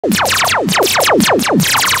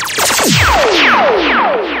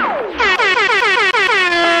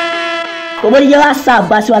Como ele já sabe,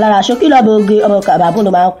 passou lá na choque lá bogue, o cababo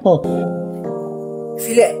no mapa.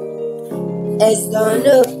 Filé, xdon,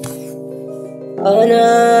 oh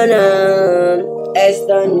no,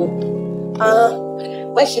 xdon,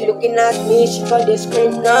 when she looking at me, she got the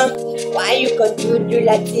scream now. Why you can't do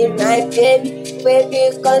like in my baby? Baby,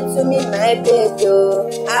 come to me, my baby. Oh,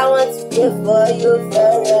 I want to live for you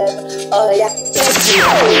forever. Oh yeah, give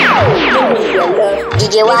me your love.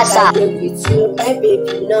 DJ WhatsApp. I live with you, my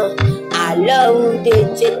baby. No, I love they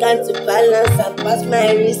take time to balance and pass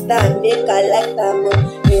my wrist and make a like that.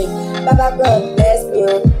 Hey, Baba God bless me.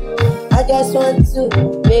 Oh, I just want to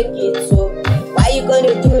make it so. Why you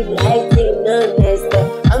gonna do like it? No, next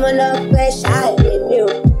I'm a love pressure, you.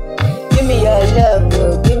 Give me your love, bro.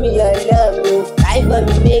 Give me your love, bro. Fight for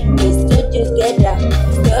me, make this two together.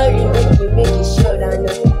 Story make it show down.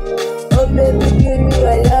 Oh baby, give me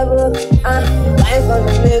your love, bro. Fight for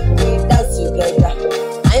me, make we dance together.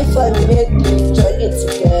 Fight for me, make we jolly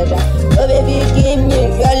together. Oh baby, give me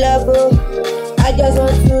your love, bro. I just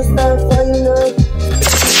want to stand for you, know.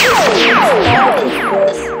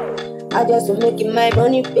 I just was making my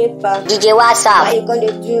money paper. DJ WhatsApp. Why you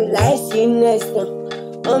gonna do like next time?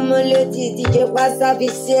 I'm a lady DJ WhatsApp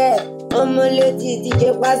is here. I'm a lady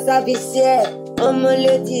DJ WhatsApp is here. I'm a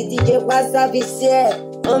lady DJ WhatsApp is here.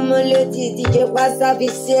 I'm a lady DJ WhatsApp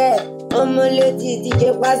is here. I'm a lady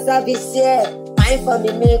DJ WhatsApp is here. Fine for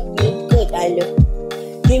me, make me good. I love.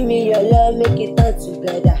 Give me your love, make it all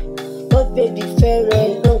together. Oh baby,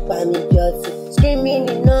 farewell, don't buy me beauty. Screaming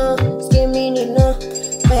enough.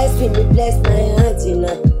 Bless my auntie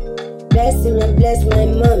now. Bless him and bless my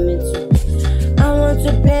mommy too. I want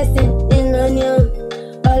to bless him in on you.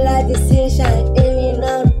 All I just see shine in me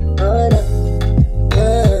now. Oh no.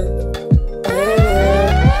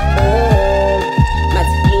 My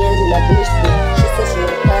tears in the bush. She says she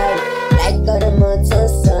will cry like got a mountain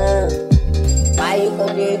sun. Why you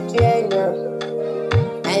gonna get trained now?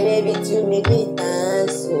 I maybe to make it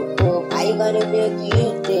dance. Oh, why you gonna make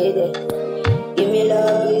you stay there? Give me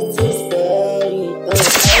love, it's too scary.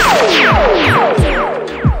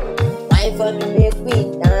 Why for me make we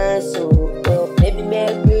dance, oh, baby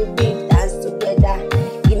make we dance together.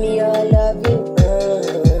 Give me your loving,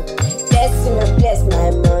 blessing and bless my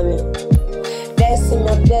mommy. Blessing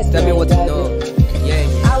and bless my tell me what you know.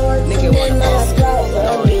 Yeah, I want nigga to wanna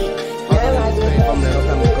for me.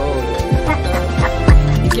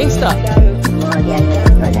 Kingstar.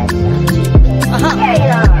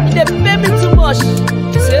 They pay me too much.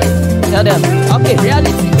 See? Tell them. Okay,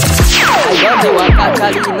 reality. I don't do what I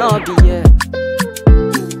carry, no be here.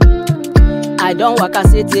 I don't walk a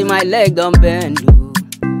city, my leg don't bend.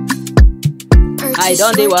 I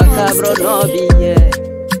don't do walk a bro, no be here.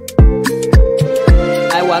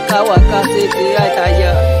 I waka city, I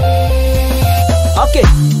tire. Okay,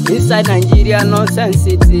 inside Nigeria, nonsense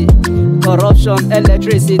city. Corruption,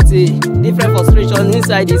 electricity, different frustration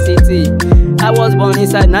inside the city. I was born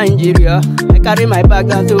inside Nigeria. I carry my bag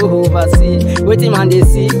down to overseas. Waiting man they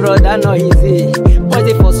see, brother no easy. Boys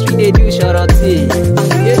they for street they do shorty.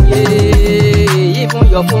 Yeah, even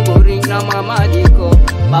your phone go ring, now mama they call,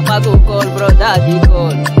 papa go call, brother they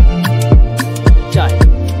call. Child,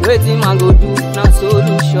 waiting man go do, na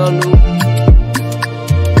solution no.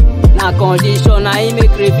 Na condition I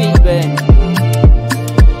make repeat bend.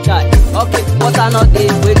 Child, okay, what I not dey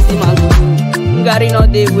waiting man go do. Ngari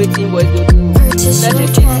not dey waiting boys go do.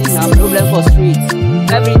 Electricity na problem for street.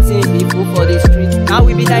 Everything be full for the street. Now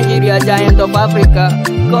we be Nigeria, giant of Africa.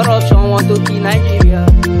 Corruption want to kill Nigeria.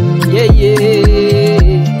 Yeah.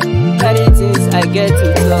 Many things I get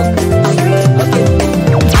to talk. Okay.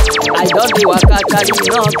 I don't do waka carry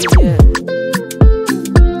no be here.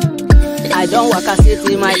 I don't waka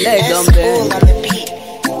city, my leg don't bend.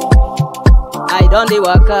 I don't do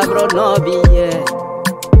waka bro no be here.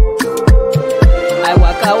 I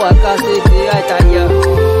waka city, I tire.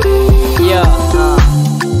 Yeah,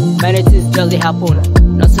 many things just happen.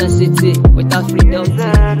 Nonsense city without freedom.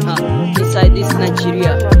 Inside this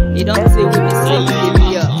Nigeria, you don't say we be saying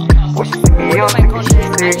Libya.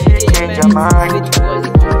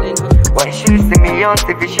 When she see me on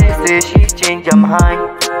TV, she say she change her mind.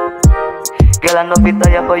 Girl, I know be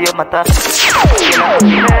tired for your matter.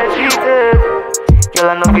 Girl,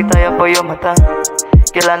 I know be tired for your matter.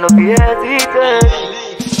 Girl, I know be hesitant.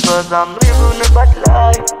 Cause I'm living a bad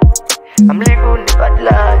life. I'm living a bad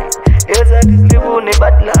life. Yes, I just living a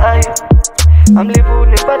bad life. I'm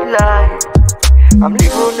living a bad life. I'm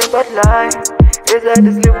living a bad life. Yes, I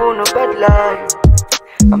just living a bad life.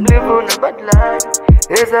 I'm living a bad life.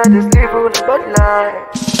 Yes, I just living a bad life.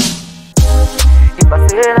 If I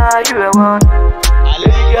say now you are one,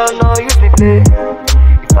 baby girl no use me play.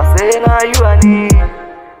 If I say now you are need,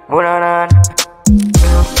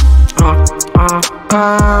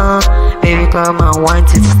 baby come on, want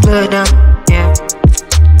it to slow down, yeah.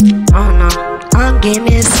 Oh no, give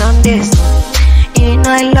me some this. You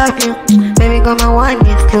know I love you, baby come on, want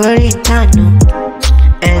it slow it down, no.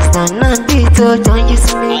 It's not this, so don't you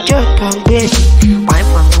see me joke, baby.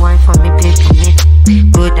 Wine for me, baby.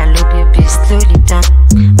 Good and low, baby, slow it down.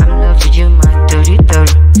 I'm loving you, my tori.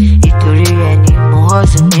 Itori any more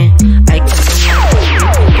hustle, I can't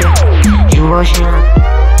you washing up.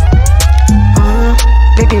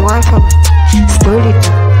 Baby, wine for me, slow it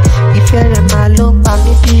down. If you're in my loop, I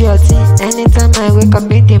may be your thing. Anytime I wake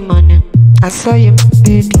up in the morning, I saw you,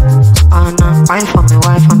 baby. Oh no, wine for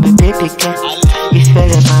me, baby girl. If you're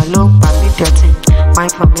in my loop, I may be your thing. Wine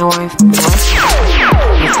for me. If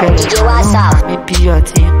you're in my loop, I may be your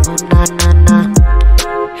thing. Oh no.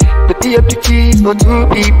 Baby, up the keys for two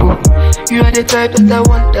people. You are the type that I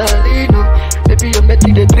want, darling. Baby, you're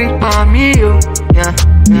making the drink for me, yo. Yeah.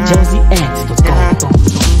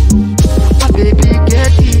 My baby,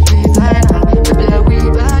 get the designer. Baby, I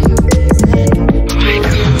will buy you designer.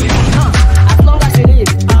 As long as you live,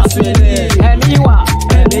 and you are,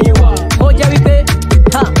 oh yeah, we pay.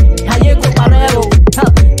 Haye go parero.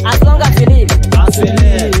 As long as you live,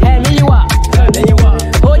 and you are,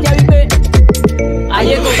 oh yeah, we pay.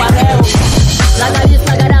 Haye go parero. Like this,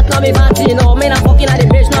 like that, no me Martino. Me not fucking at the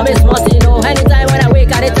bitch, no me Smartino. Anytime when I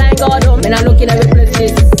wake, I thank God. Me not looking at the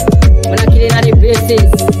places. Me not killing at the places.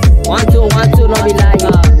 1, 2, 1, 2, no be like.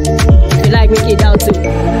 If you like, make it out too. Yo,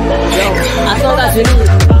 as long as you live,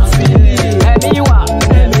 and you are,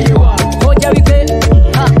 oh yeah, we pay.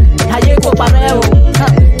 Haye go parero.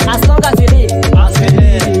 As long as you live,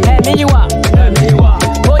 and you are,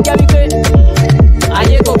 oh yeah, we pay.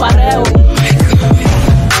 Haye go parero.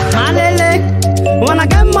 Wanna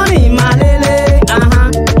get money, my lele,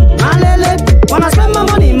 my lele. Wanna spend my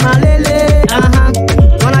money, my lele,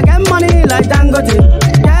 Wanna get money like Dangote,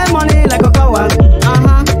 get money like a cow,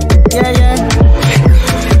 yeah.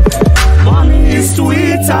 Money is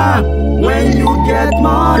sweeter when you get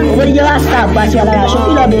money.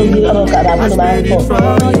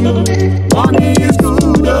 Money is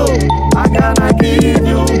good, though. I cannot give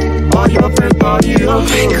you all your friends for you.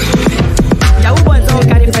 Yahoo boys don't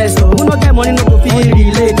carry peso. Who no get money no go feel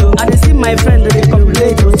relate. I dey see my friend they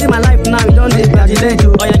calculate. See my life now, you don't dey graduate.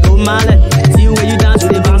 Oh yeah, go male. See where you dance, you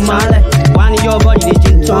dey bang male. One in your body, you dey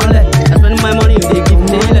gym tole. I spend my money, you dey give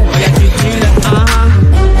nail. Oh yeah, chill.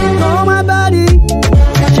 Oh my body,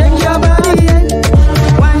 shake your body, yeah.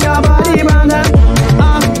 When your body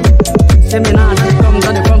bounce, say me now, come to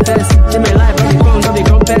the confess. See me life, come to the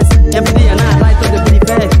confess. Every day and night, light up the pretty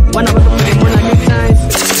face. When I wake up in the morning, I get nice.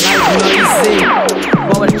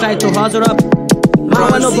 But we'll try to hustle up.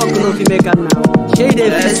 Man, when no buck no fi make it now. Shade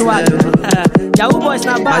is swag. Yahoo boys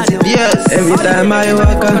not bad. Yes. Every time I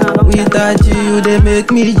walk up without you, they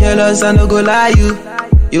make me jealous. I no go lie you.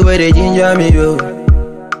 You were the ginger me, yo.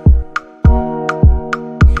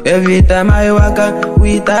 Every time I walk up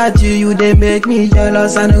without you, they make me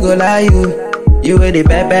jealous. I no go lie you. You were the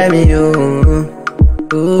pepper me, yo.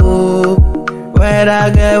 Ooh, where I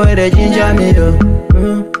get where the ginger me, yo.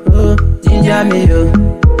 Ginger me, yo.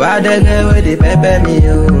 Why the girl with the pepper me,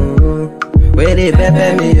 yo? Where they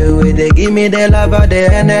pepper me, yo? Where they give me the love or the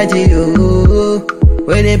energy, yo?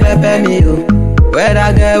 Where they pepper me, yo? Where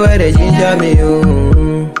I girl where they ginger me, yo?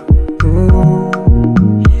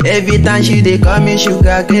 Every time she dey call me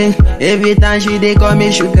sugar cane. Every time she dey call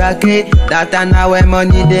me sugar cane. That time now when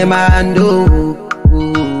money dey my hand, oh.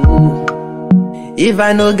 If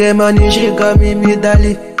I no get money, she call me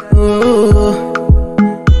darling. Oh.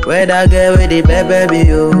 Where that girl with the baby,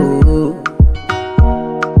 yo?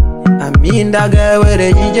 I mean that girl with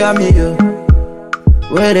the ginger me, yo.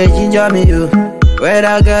 Where the ginger me, yo? Where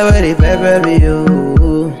that girl with the baby, yo?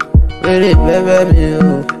 Where the baby,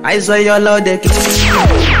 yo? I saw your love, they killing me.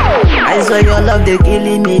 I saw your love, they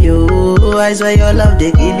killing me, yo. I saw your love,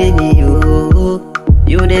 they killing me, yo.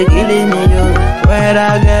 You they killing me, yo. Where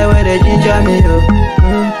that girl with the ginger me, yo?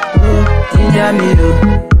 Ginger me, yo.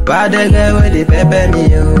 Why the girl with the pepper me,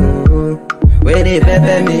 yo? Where they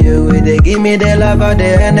pepper me, yo? Where they give me the love or the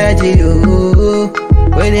energy, yo?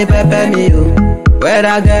 Where they pepper me, yo? Where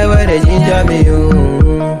that girl with the ginger me, yo?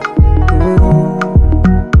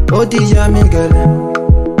 Oh, tija me girl.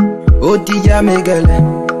 Oh, tija me girl.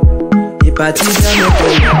 Ipatija me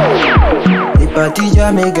girl.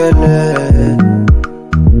 Ipatija me girl.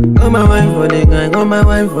 Come my wine for the guy, come my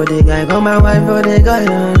wine for the guy, come my wine for the guy.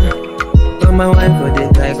 Come my wine for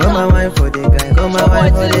the guy, come my wine for the guy, come my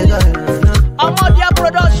wine for the guy. I'm on their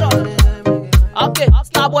production. Okay,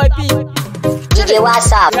 Starboy P. DJ,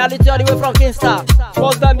 what's up? Reality all the way from Kingstar.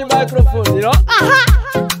 Pause down the microphone, you know?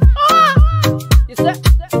 You say?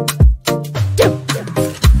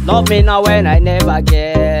 Love me now when I never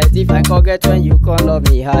get. If I forget when you can't love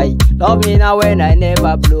me high. Love me now when I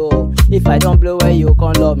never blow. If I don't blow when you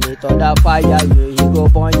can't love me. Thunder fire you, he go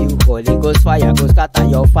burn you. Holy Ghost fire go scatter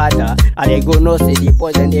your father. And they go no say the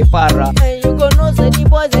boys and they para. And you go no say the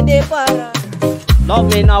boys and they para.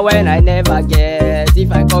 Love me now when I never get.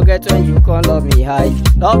 If I forget when you can't love me high.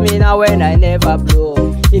 Love me now when I never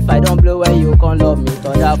blow. If I don't blow when you can't love me.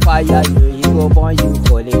 Thunder fire you, he go burn you.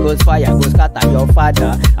 Holy Ghost fire go scatter your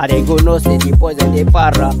father. And they go no say the boys and they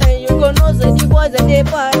para. And you go no say the boys and they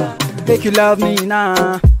para. Make you love me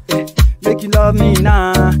now, yeah. Make you love me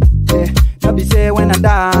now, yeah. Not be say when I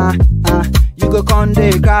die, you go come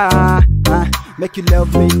they cry, Make you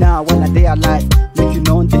love me now when I day alive. Make you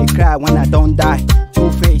know they cry when I don't die.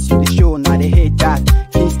 Two-Face you the show, now they hate that.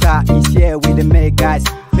 Kingstar is here with the mad guys.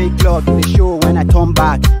 Fake love to the show when I turn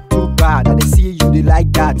back. Too bad, I they see you they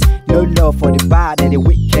like that. No love for the bad and the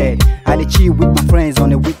wicked. I they chill with my friends on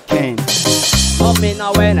the weekend. Love me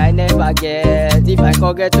now when I never get. If I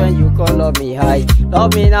forget when you can't love me high.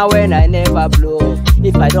 Love me now when I never blow.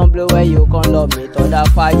 If I don't blow when you can't love me. Thunder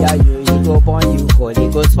fire you, he go burn you. Holy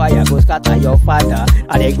Ghost fire go scatter your father.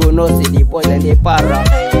 And they go no see the boys and they para.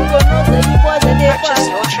 And you go no see the boys and they para.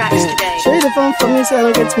 Your tracks today. Show you the phone for me, say I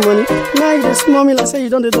don't get money. Now you just small me like say you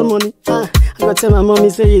don't do money. I gotta tell my mommy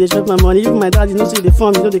say you they drop my money. Even my daddy knows you the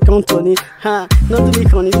phone, you know they count money. Not to be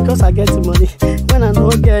funny because I get the money. When I know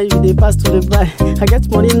girl, you they pass to the buy. I get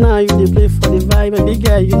money now, you they play for the vibe. And big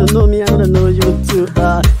girl, you don't know me, I don't know you too.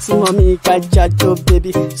 So mommy, kajajo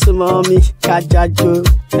baby. So mommy, kajajo.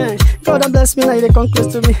 Hey, God bless me now, you they come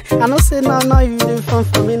close to me. I know say now you they fun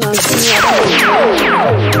for me now. See me,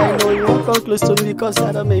 I know you won't come close to me because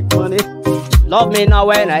I don't make money. Love me now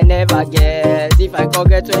when I never get. If I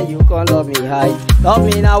forget when you can't love me high. Love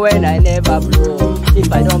me now when I never blow. If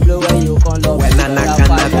I don't blow when you can't love me. When I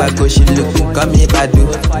knock go she looking come me badu.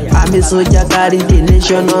 I'm a soldier carry the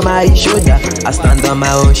nation on my shoulder. I stand on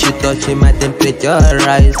my own, she touching my temperature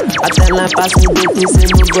rise. I tell her pass me the things say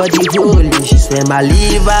nobody holy. She say my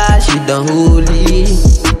liver, she done holy.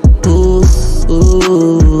 Ooh,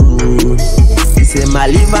 ooh. She say my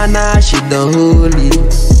liver now, she done holy.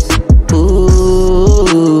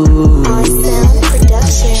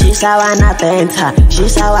 She's a wanna tend her,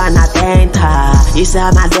 she's a wanna tend her. You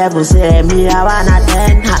say my devil say me I wanna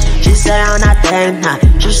tend her. She say I wanna tend her.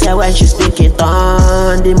 She say when she speaking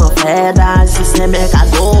tongue, the more feather. She say make her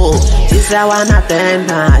go. She say I wanna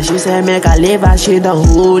tend her. She say make her live her, she don't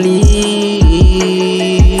holy.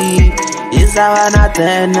 Yes, I wanna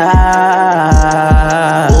tend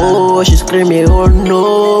her. Oh, she screaming, oh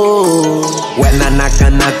no. When I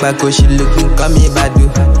knock back, she looking come me badu.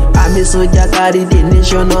 I'm a soldier carry the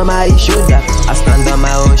nation on my shoulder. I stand on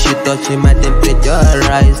my own, she touching my temperature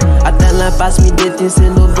rise. I tell her pass me the things say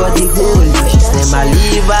nobody holy. She say my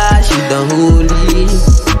liver, she done holy.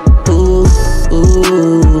 Ooh,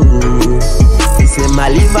 ooh. She say my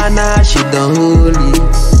liver now, she done holy.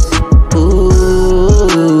 Ooh.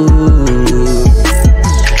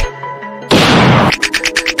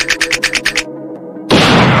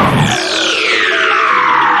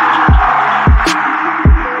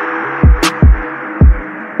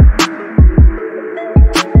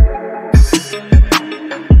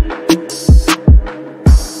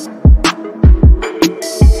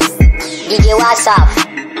 DJ, what's up?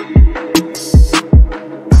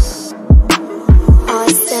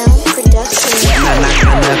 Awesome production.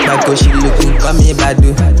 When she looking for me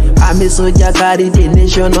badu. I'm a soldier carry the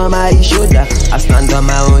nation on my shoulder. I stand on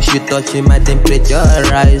my own, she touching my temperature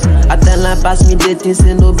rise. I tell her pass me the things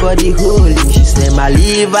say nobody holy. She say my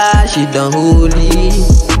liver, she done holy.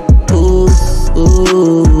 Ooh,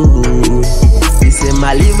 ooh. She say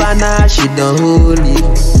my liver now, she done holy.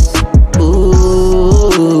 Ooh.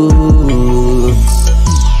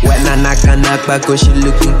 When I knock back, she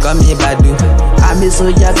looking come me badu. I'm a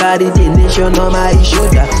soldier carry the nation on my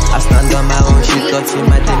shoulder. I stand on my own, she touching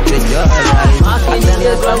my temperature rise.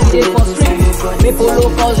 People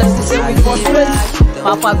look us and say we frustrate.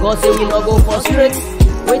 Papa God say we no go frustrate.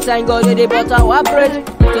 We thank God they bought our bread.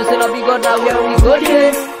 To say no be God that where we go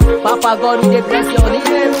there. Papa God we dey bless your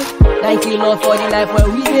name. Thank you Lord for the life where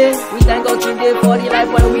we dey. We thank God today for the life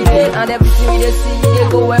where we dey. And everything we dey see they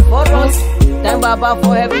go well for us. Thank Baba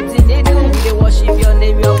for everything they do. We dey worship your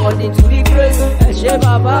name, you're according to the grace. Eshe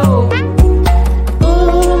Baba oh.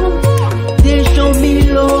 they show me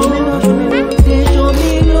love. They show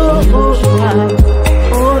me love.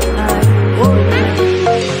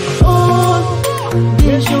 Oh,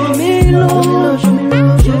 they show me love. Show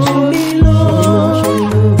me love.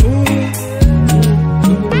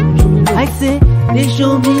 I say they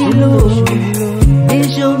show me love. They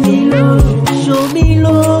show me love. Show me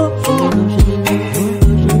love.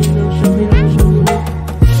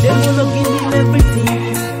 They wanna give me everything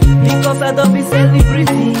because I don't be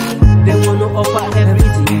celebrity. They wanna offer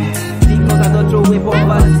everything because I don't throw away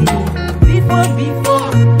poverty. Before,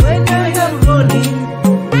 when I am rolling,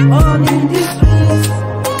 all in the streets,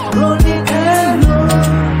 rolling alone.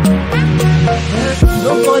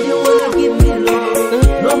 Nobody wanna give me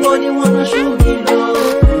love. Nobody wanna show me love.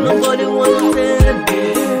 Nobody wanna send me.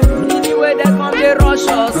 Anyway, they come, they rush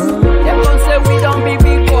us. They come say we don't be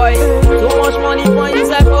big boy. So much money for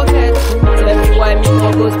inside pocket. Tell me why me no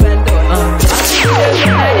go spend on.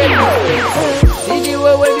 See the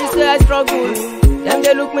way we say I struggle. Them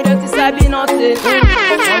they look me, them to say I be nothing.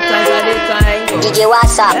 Sometimes I dey thank God. DJ,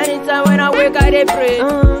 what's up? Anytime when I wake, I dey pray.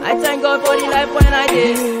 I thank God for the life when I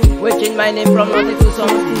did. We change my name from nothing to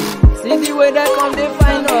something. See the way they come, they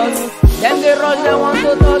find us. Them they rush, they want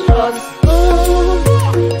to touch us.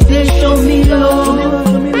 They show me love.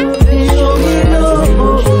 They show me love.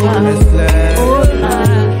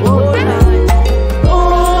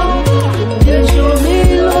 They show me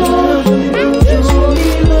love. They show me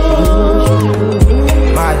love.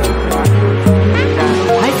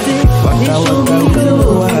 I say they show me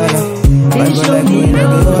love. They show me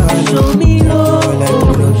love. Show me love.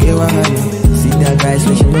 See that guys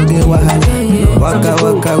when she no get wahala. Waka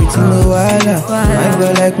with no wahala. My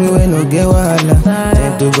girl like me when no get wahala.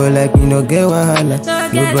 Tend to go like me no get wahala.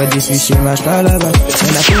 Nobody fishing my calabar. And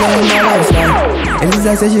I feel like my lifestyle.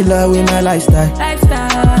 Elisa says she love with my lifestyle. I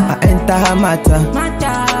enter her matter.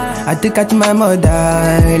 I take her to my mother.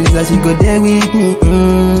 Elisa she go there with me.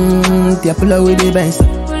 Tia pull up with the bench. I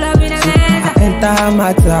enter her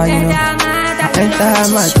matter, you know. I enter her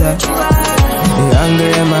matter. The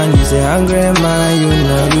hungry man is a hungry man, you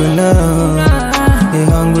know. The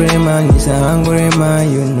hungry man is a hungry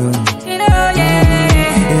man, you know.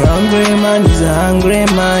 The hungry man is a hungry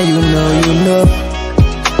man, you know.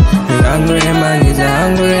 The hungry man is a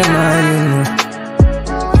hungry man, you know.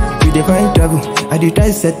 You define trouble, I dey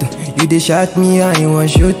try settle. You dey shot me and you won't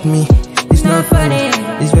shoot me. It's not funny,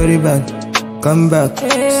 it's very bad. Come back, stop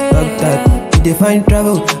that. You define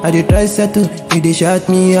trouble, I dey try settle. You dey shot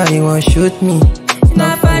me and you won't shoot me. It's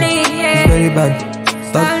not funny, it's very bad.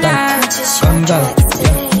 Stop that, come back.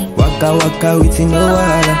 Yeah. Waka with no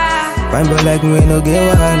wahala. Fine boy like me no get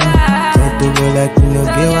wahala. Try to go like me no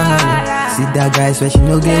get wahala. See that guy swear she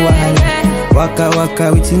no get wahala. Waka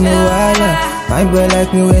with no wahala. Fine boy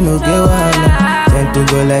like me no get wahala. Try to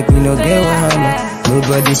go like me no get wahala.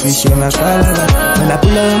 Nobody fishing my calabar. When I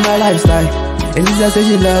pull up in my lifestyle, Elisa says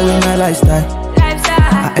she love with my lifestyle.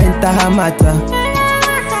 I enter her matter.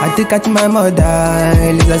 I take her to my mother.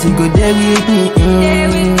 Elisa she go there with me.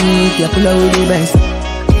 Tia pull up with the bench.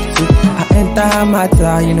 So I enter her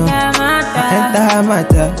matter, you know. I enter her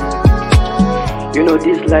matter. You know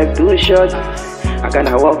this life too short. I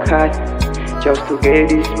gonna work hard just to get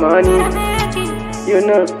this money. You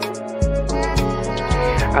know.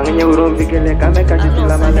 I'm in your room, because like I'm a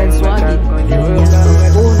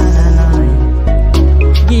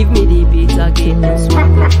give me the beat again.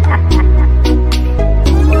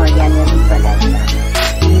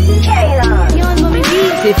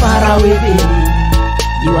 Stay far away, baby.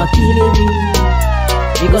 You are killing me.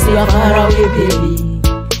 Because you are far away, baby.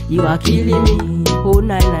 You are killing me. Oh,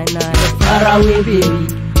 999. Far away, baby.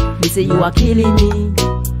 They say you are killing me.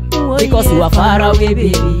 Because you are far away,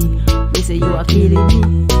 baby. They say you are killing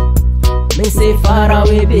me. They say far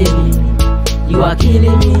away, baby. You are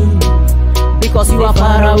killing me. Because you are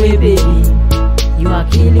far away, baby. You are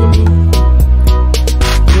killing me.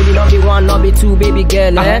 Baby, not be one, not be two, baby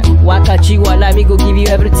girl, eh? Wakachi, wala, me go give you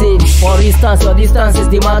everything. For instance, your distance is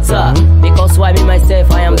the matter. Because why me myself,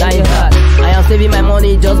 I am dying hard. I am saving my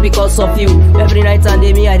money just because of you. Every night and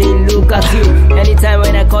day, me, I didn't look at you. Anytime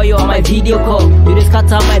when I call you on my video call, you just cut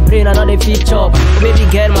out my brain and all the feature. Oh, baby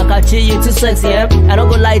girl, Makachi, you too sexy, eh? I don't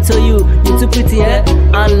go lie to you, you too pretty, eh?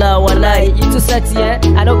 Allah, walai, you too sexy, eh?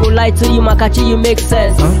 I don't go lie to you, Makachi, you make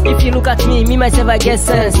sense. If you look at me myself, I get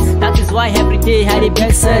sense. That is why every day I did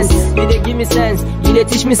make sense. You dey give me sense, you dey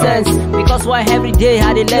teach me sense. Because why every day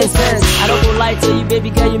I dey learn sense. I don't go lie to you, baby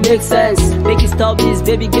girl, you make sense. Make it stop this,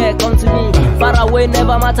 baby girl, come to me. Far away,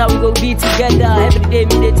 never matter, we go be together. Every day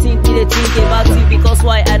me dey think about you. Because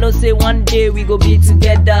That's why I know say one day we go be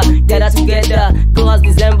together, get us together. Close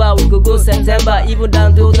December, we go September, even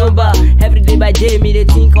down to October. Every day by day, me they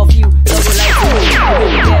think of you. Love you like me, baby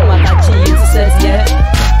girl, my catchy, you sense, yeah.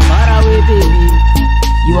 Far away, baby,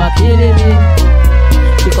 you are killing me.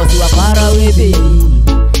 Because you are far away, baby,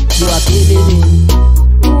 you are killing me.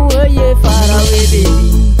 Oh yeah, far away,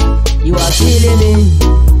 baby, you are killing me.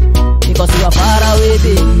 Because you are far away,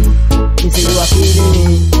 baby, you say you are killing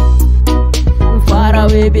me. Far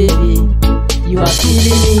away, baby, you are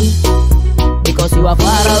killing me. Because you are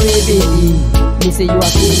far away, baby, you say you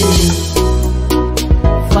are killing me.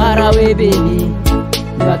 Far away, baby,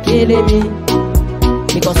 you are killing me.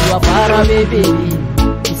 Because you are far away, baby,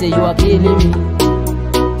 you say you are killing me.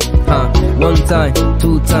 One time,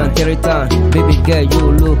 two time, three time, baby girl,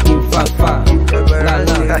 you looking far. La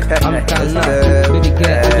la, I'm kinda, baby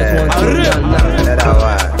girl, I just want to na.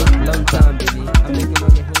 Long time, baby, I'm making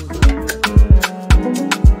money.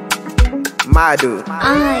 Madu,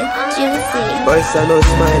 Juicy. boys are not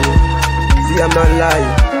smiling. See, I'm not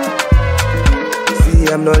lying. See,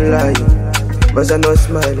 I'm not lying. Boys are not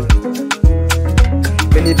smiling.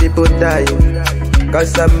 Many people dying,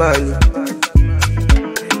 cause of money.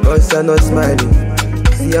 Boys are not smiling.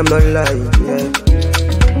 See, I'm not lying, yeah.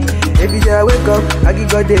 Every day I wake up, I give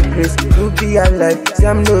God the praise to be alive. See,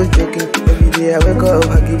 I'm not joking. Every day I wake up,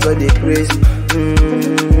 I give God the praise.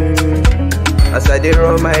 As I dey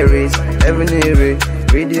run my race, heavenly rain,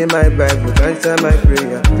 reading my Bible, answer my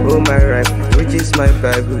prayer. Oh my right, which is my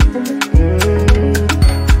Bible.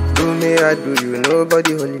 Do me, I do you.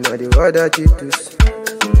 Nobody holy, not the word that it is.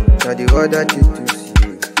 Not the word that it is.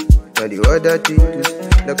 Not the word that it is.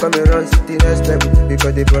 They come around city next level,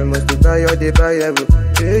 because they boy must buy or they buy every.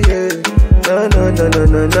 Yeah. No.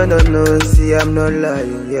 See, I'm not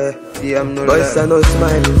lying, yeah. See, I'm not lying. Boys are not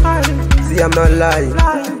smiling. See, I'm not lying.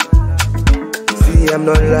 See, I'm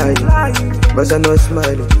not lying. Boys are not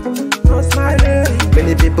smiling.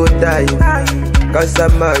 Many people dying, cause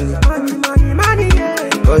of money.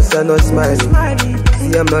 Boys are not smiling.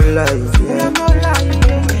 See, I'm not lying, yeah.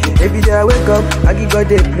 Every day I wake up, I give God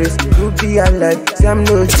the praise to be alive. See, I'm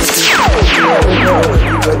not joking. Every day I wake up, I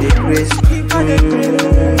give God the praise.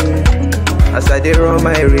 As I dey run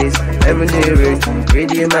my race, heavenly race,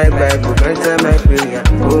 reading my Bible, answer my prayer.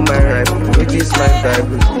 Oh my right, which is my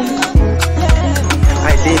Bible.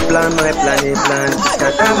 I dey plan my plan,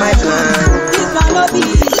 scatter my plan. This cannot be,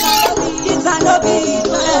 this cannot be,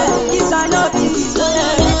 this cannot be.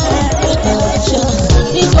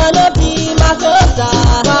 This cannot be my cosa,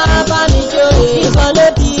 my family joy. This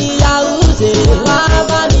cannot be Yahoo, my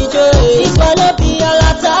family joy. This cannot be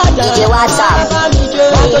Alatada, my family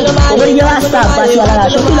joy. Orí yẹn wá sáà bá sí alára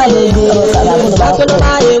ṣó kí lọ́ọ́ lè gbé ọ̀rọ̀ sábà fún ọba ọ̀tọ̀.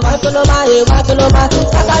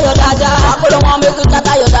 Wakolomo make you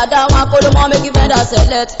scatter your dada, wakolomo make you bend and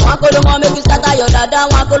select. Wakolomo make you scatter your dada,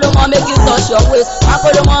 wakolomo make you touch your waist.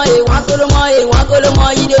 Wakolomo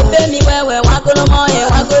you dey pay me well. Wakolomo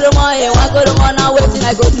now wetin I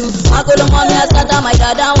go do? Wakolomo me I scatter my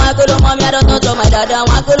dada, wakolomo me I don't touch my dada.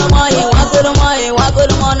 Wakolomo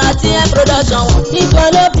na TM production. This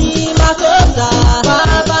wanna be my cosa,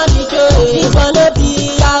 my family joy. This wanna be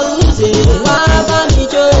Yahoo, my family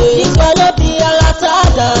joy. This wanna be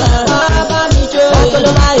Alatada, my family joy.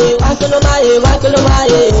 Wakolomaye.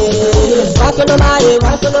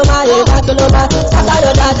 Scatter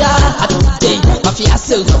your dada. Day, mafia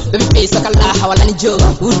so, baby face like a la hawalani Joe.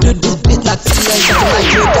 Who do this beat like silence to my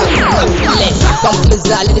joke? Come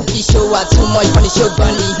closer, let the beat show up. Too much for the show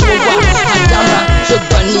bunny. Adama, show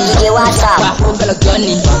bunny.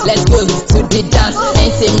 Gunny. Let's go to the dance.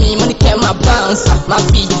 Ain't say me, money came my bounce. My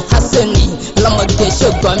feet, Hassani, Lama get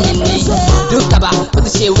show bunny. Do kaba, put the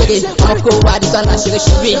shit with it. I'ma go ride this on a sugar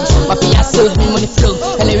shit. Mafia so, me money flow.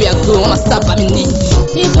 Anywhere I go, I'ma stop at me knee.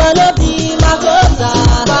 This wanna be my cosa,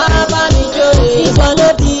 my family joy. This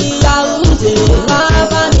wanna be Yahoo, my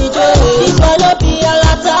family joy. This wanna be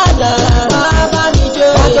Alatada, my family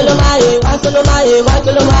joy. Wakolomaye.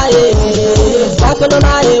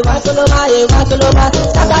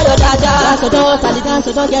 Scatter your dada.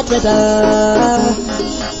 Dance, don't get better.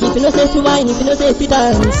 If you know say to wine, if you know say to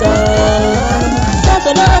dance. Dance,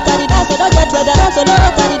 don't get better.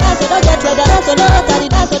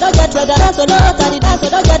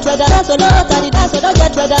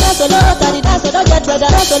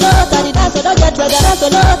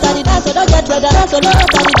 don't get better.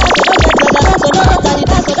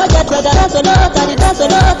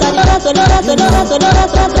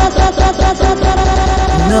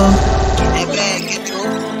 No,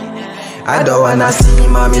 I don't wanna see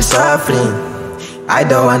mommy suffering. I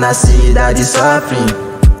don't wanna see daddy suffering.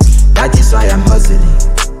 That is why I'm hustling.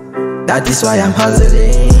 That is why I'm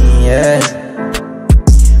hustling, yeah.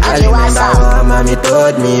 I remember what mommy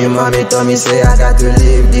told me. Mommy told me, say I got to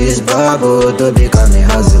leave this bubble to become a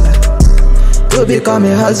hustler. To become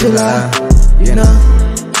a hustler, you know.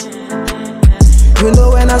 You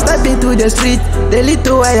know when I step into the street, the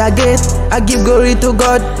little way I get, I give glory to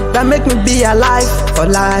God. That make me be alive for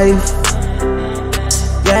life,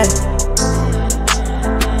 yeah.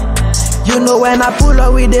 You know when I pull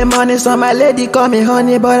up with the money, so my lady call me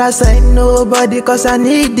honey, but I say nobody, cause I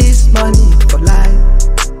need this money for life.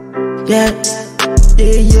 Yeah,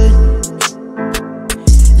 yeah, yeah.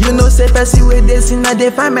 You know, say person with this and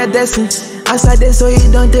they find my destiny. As I did, so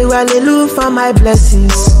you don't take well, look for my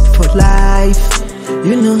blessings for life,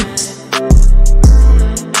 you know.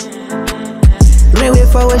 Rain way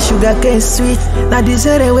for what sugar cane sweet. Now this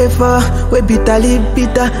rain way for we bitter, live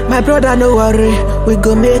bitter. My brother, no worry, we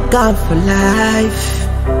go make up for life.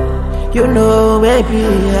 You know, baby,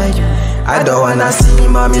 I don't wanna see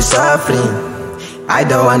mommy suffering. I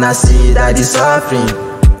don't wanna see daddy suffering.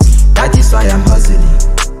 That is why I'm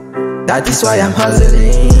hustling. That is why I'm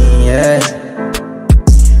hustling, yeah.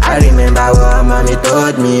 I remember what mommy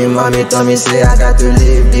told me. Mommy told me, say I got to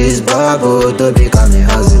leave this bubble to become a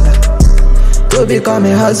hustler. To become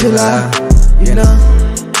a hustler, you know,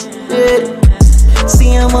 yeah.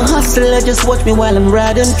 See, I'm a hustler, just watch me while I'm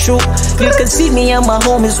riding through. You can see me and my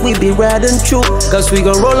homies, we be riding through. Cause we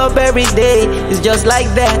gon' roll up every day, it's just like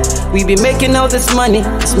that. We be making all this money,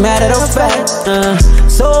 it's matter of fact.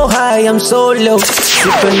 So high, I'm so low,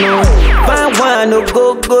 sippin' on fine wine, no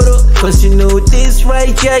go-go-do. Cause you know this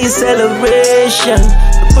right here is celebration.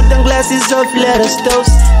 Put them glasses off, let us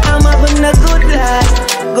toast. I'm having a good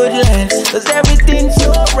life, cause everything's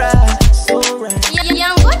so right, so right.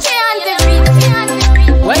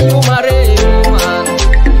 When you marry a woman,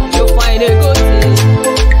 you find a good thing.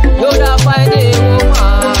 You da find a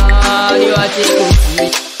woman, you are taking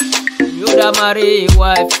sweet. You da marry a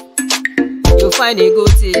wife, you find a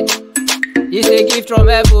good thing. It's a gift from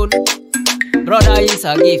heaven, brother, it's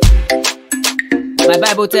a gift. My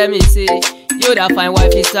Bible tell me, say, you da find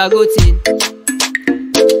wife, it's a good thing.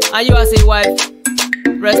 And you as a wife,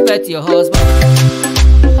 respect your husband.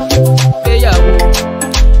 Hey, yo.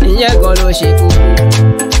 Ìyẹn gan ló ṣe kókó.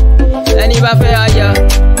 Ẹni bá fẹ́ aya,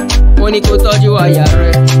 ó ní kó tọ́jú aya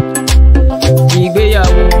rẹ̀.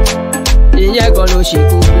 Ìgbéyàwó, ìyẹn gan ló ṣe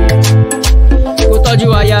kókó. Kó tọ́jú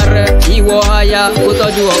aya rẹ̀, ìwọ aya, kó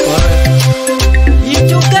tọ́jú ọkọ rẹ̀. If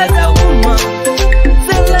you get a woman,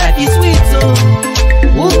 say life is sweet, so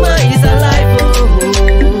woman is alive, oh.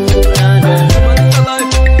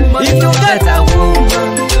 If you get a woman,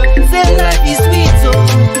 say life is sweet, so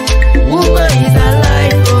woman is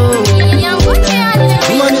alive, oh.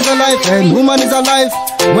 Woman is alive and woman is alive.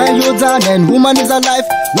 When you down and woman is alive.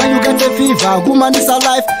 When you get the fever, woman is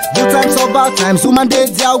alive. Good times or bad times, woman dead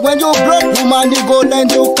there. When you broke, woman you go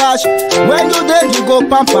lend you cash. When you dead, you go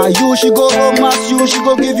pamper you. She go romance you, she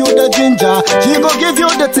go give you the ginger. She go give you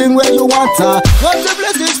the thing where you want her. What's the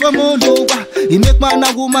blessings from all over? He make man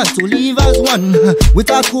and woman to live as one.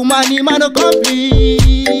 Without woman, he man a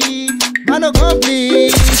complete. Man a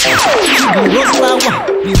complete. She be rose flower,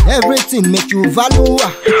 give everything, make you value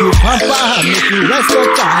her. Make you pamper her, make you rest your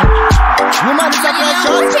time. Woman is a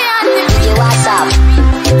precious. You what's up?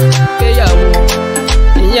 Ìgbéyàwó,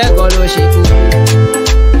 ìyẹn gan ló ṣe kókó.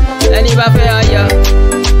 Ẹni bá fẹ́ aya,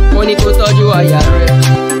 ó ní kó tọ́jú aya rẹ̀.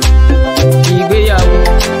 Ìgbéyàwó,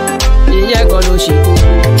 ìyẹn gan ló ṣe kókó.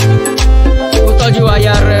 Kó tọ́jú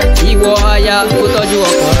aya rẹ̀, ìwọ aya, kó tọ́jú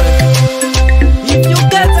ọkọ rẹ̀. If you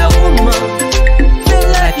get a woman, say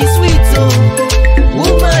life is sweet, so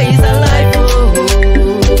woman is alive, oh.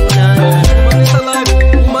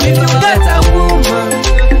 If you get a woman,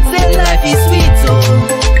 say life is sweet, so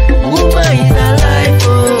woman is alive,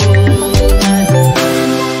 oh.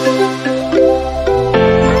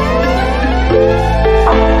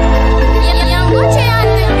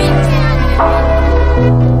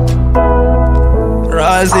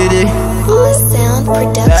 Runcity, Sound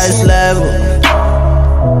production. next level.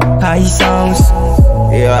 High songs,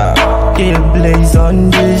 yeah. Kill blaze on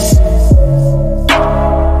this.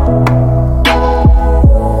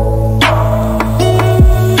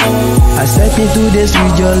 I step into the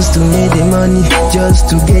street just to make the money, just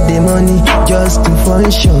to get the money, just to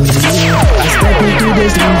function. Yeah. I step into the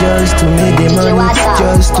street just to make the money,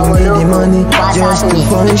 just to make the money, just to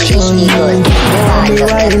function. Yeah. Mommy,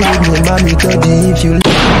 why you need me, mommy, touch it if you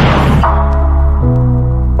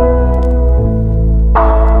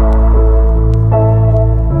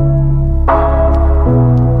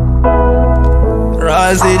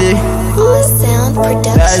Runcity, Sound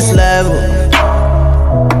production. next level.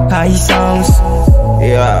 High songs,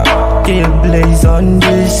 yeah. get blaze on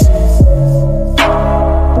this.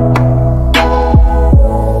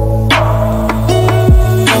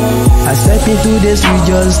 I step into the street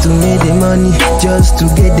just to make the money, just to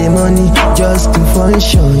get the money, just to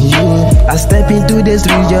function you. I step into the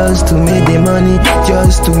street just to make the money,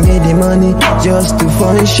 just to make the money, just to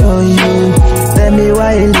function you. Tell me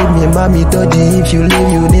why you leave me, mommy told you if you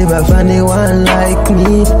leave you never find anyone like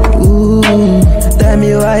me. Ooh. Tell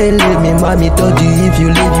me why you leave me, mommy told you if you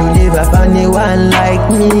leave you never find anyone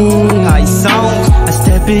like me. I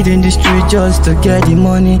step it in the street just to get the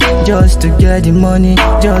money, just to get the money,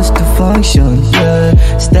 just to function,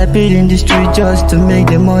 yeah. Step it in the street just to make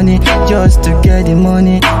the money, just to get the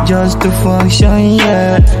money, just to function,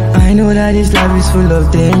 yeah. I know that this life is full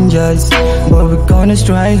of dangers, but we're gonna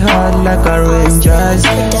strike hard like a Rangers,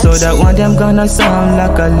 so that one day I'm gonna sound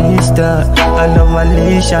like a Lista. I love my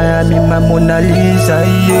Lisha, I mean my Mona Lisa,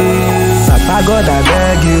 yeah. Papa God, I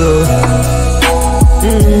beg you.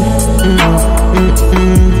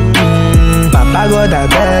 Papa God, I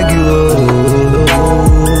beg you.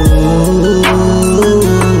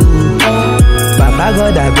 Papa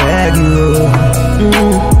God, I beg you.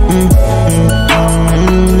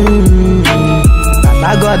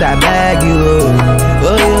 Papa God, I beg you.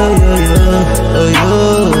 Oh yo yo yo, oh yo.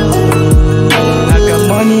 I got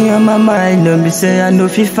money on my mind, don't be say I know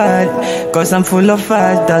fi fight, cause I'm full of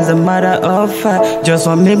fight, doesn't matter of fact. Just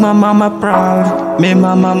wanna make my mama proud, make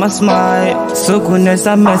my mama smile. So goodness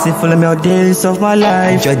and mercy follow me all days of my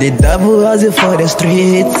life. Just the double hustle for the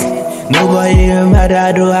streets, nobody matter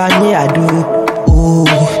I do, I do. Ooh,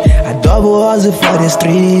 I double hustle for the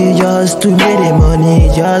street, just to make the money,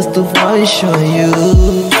 just to function you.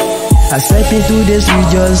 I step into the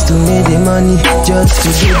street just to make the money, just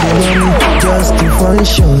to get the money, just to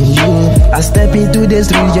function you. I step into the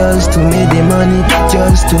street just to make the money,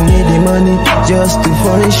 just to make the money, just to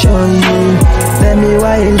function you. Tell me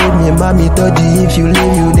why you leave me, mommy told you if you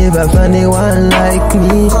leave you never find anyone like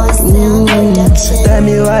me. Ooh. Tell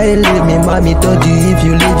me why you leave me, mommy told you if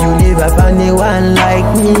you leave you never find anyone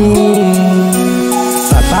like me.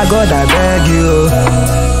 Papa God, I beg you.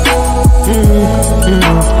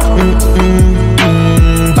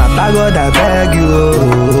 Papa God, I beg you.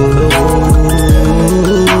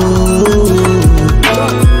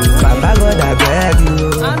 Papa God, I beg you.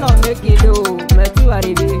 I don't make it do, me too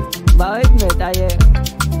arrivé, bah it me taille.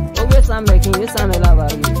 Always I'm making this I'm a lover.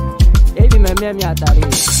 Ebi me atari,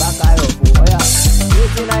 back I up, oh yeah.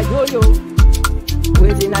 Waiting I do you,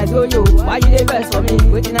 waiting I do you. Why you the best for me?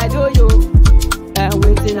 Waiting I do you.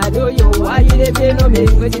 Waiting I do you, why you dey pay no me?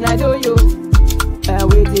 Waiting I do you.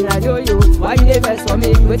 Waiting I do you, why you dey best for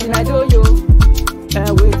me? Waiting I do you.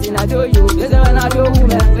 Waiting I do you, this is when I do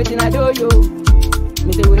woman. Waiting I do you.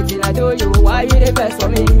 Me say waiting I do you, why you dey best for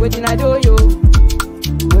me? Waiting I do you.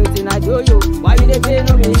 Waiting I do you, why you dey pay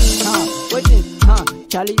no me? Waiting,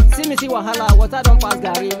 Charlie, see me see wahala, water don't pass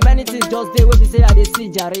Gary. Many things just dey wey be say I dey see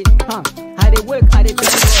Jare. I dey wake, I dey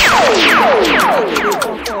think.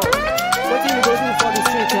 What you go do for the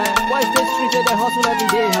street, Why is the street they hustle every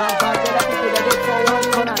day, But other people that go for one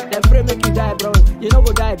corner, they pray make you die, bro. You no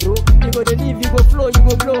go die, bro. You go to live, you go flow, you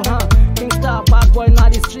go blow, Kingstar, bad boy,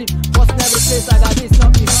 not the street. What's in every place I got this,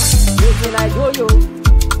 not this. Waiting I do you,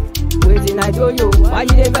 waiting I do you. Why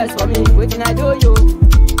you the best for me? Waiting I do you,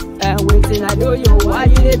 waiting I do you. Why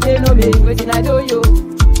you the pay no me? Waiting I do you,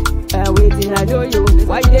 waiting I do you.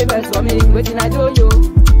 Why you the best for me? Waiting I do you.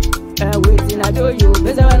 Waiting I do you,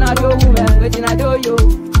 this is when I do woman. Waiting I do you,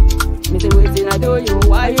 me say waiting I do you.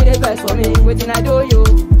 Why you the best for me? Waiting I do you,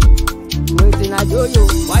 waiting I do you.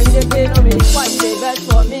 Why you the pay no me? Why you the best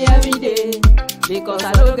for me every day? Because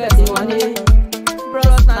I don't get the money,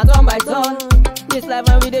 bros not turn by turn. This life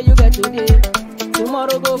every day you get today.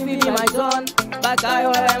 Tomorrow go feed me my son. Back I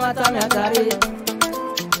owe him a time atari.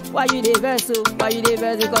 Why you the best? Why you the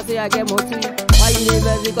best? Because say I get more too. Why you the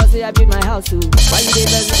best? Because say I build my house too. Why you the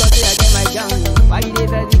best? Because say I get my jungle. Why you the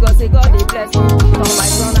best? Because say God they bless you. From my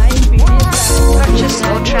son I ain't be Purchase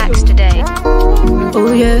more tracks today.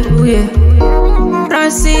 Oh yeah, oh yeah.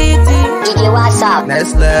 runcity. DJ, what's up?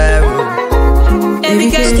 Next level. Every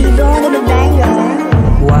girl Xdon the banger.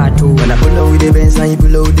 When I pull out with the Benz and you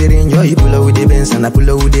pull out with the ring, yo, you pull out with the Benz and I pull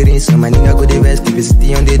out with the ring. So my nigga go the best, keep it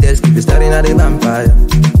sitting on the desk, keep it starting at the vampire.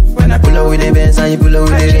 When I pull out with the Benz and you pull out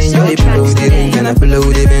with the ring, yo, you pull out with the ring, and I pull out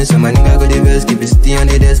with the Benz. So my nigga go the best, keep it sitting on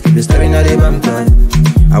the desk, keep it starting at the vampire.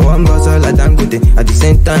 I want bustle like Dangote. At the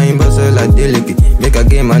same time, bustle like Delepi. Make a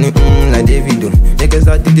game money, like Davido. Make a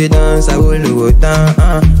start to the dance, I will go down.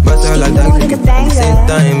 Bustle like Dangote. At the same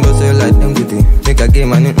time, bustle like Dangote. Make a game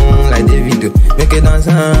money, like Davido. Make a dance,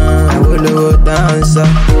 I will go dance.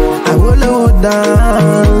 I will go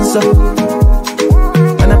dance.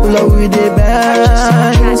 When I pull up with the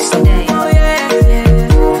bands,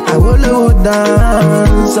 I will go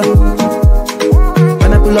dance.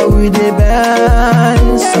 When I pull up with the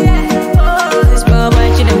bands. Small boy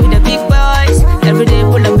chillin' with the big boys. Every day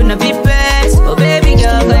pull up in a big best. Oh baby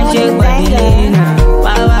girl, can shake body now.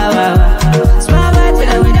 Wow, wow, wow. Small boy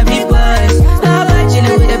chillin' with the big boys. Small boy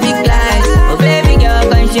chillin' with the big guys. Oh baby girl,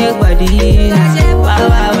 can shake body now. Wow,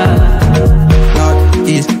 wow, wow. North,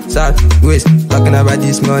 east, south, west, talking about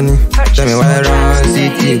this money. Tell me why run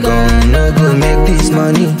city gone, no go make this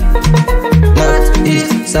money. North,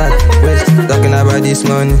 east, south, west, talking about this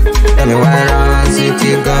money. Tell me why run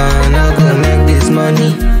city gone, no go make this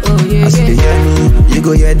money. I say they hear me, you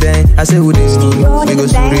go hear them. I say who they mean, we go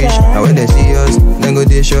so rich. And when they see us, then go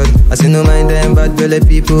they short. I say no mind them, but belly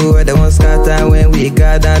people where they want scatter. When we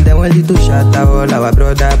gather, then we little shatter. All our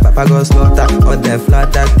brother, papa go slaughter. All them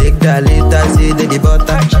flatter, take that later, see they the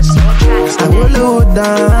butter. I will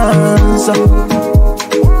dance.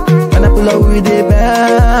 When I pull up with the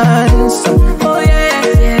bands. Oh yeah,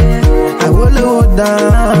 yeah. I will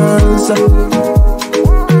dance.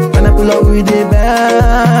 When I pull up with the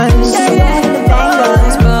bands.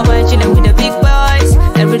 Small boy chillin' with the big boys.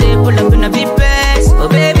 Every day pull up in a big best. Oh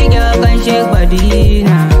baby girl, can shake body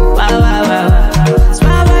now. Wow, wow, wow.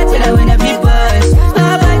 Small boy chillin' with the big boys.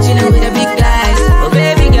 Small boy chillin' with the big guys. Oh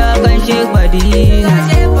baby girl, can shake body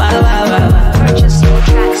now. Wow, wow, wow.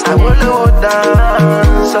 I will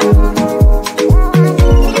dance.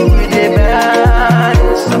 With the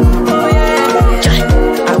bands. Oh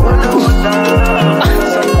yeah. I will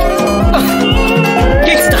dance.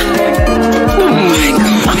 Kingstar. Oh my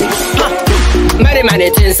God. Many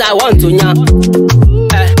things I want to know.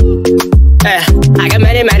 I got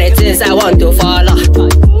many things I want to follow.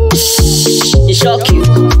 It shock you.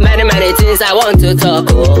 Many things I want to talk.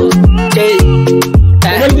 Hey. I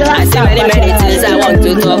see many things I want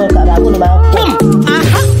to talk. Boom.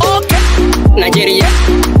 Okay. Nigeria.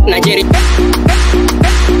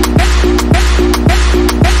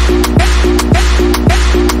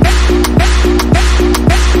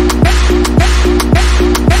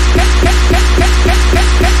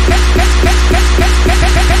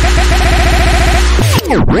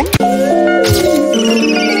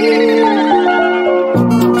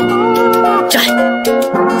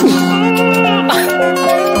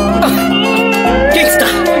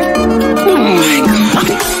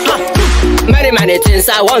 Many things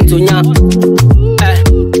I want to know.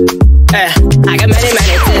 I got many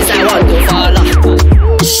things I want to follow.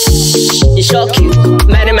 It shock you.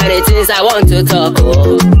 Many things I want to talk.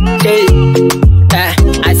 Hey.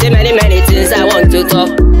 I say many things I want to talk.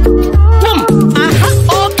 Boom.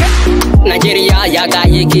 Okay. Nigeria, yaga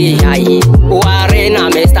yiki yayi. Warena,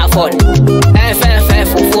 Mr. Ford. FFF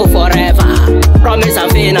forever. Promise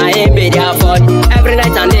and faith, I ain't be their fault. Every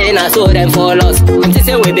night and day, I saw them fall lost. Until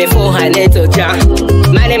say we before I need to jam.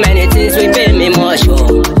 Many things we pay me more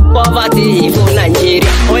show. Poverty for Nigeria.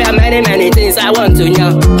 Oh yeah, many things I want to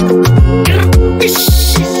know.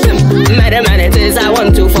 Many things I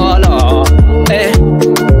want to follow.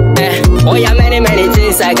 Oh yeah, many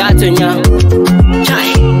things I got to know.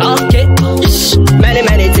 Okay.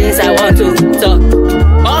 Many things I want to talk.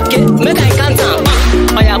 Okay, make I count down.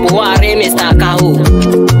 Oya Buhari, Mr. Kahu.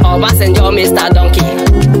 Obasanjo, Mr. Donkey.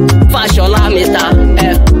 Fashola, Mr.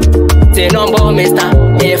 F. Tinubu, Mr.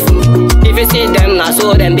 F. If you see them, now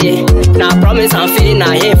so them be. Now promise and fee,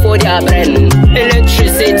 now here for their brain.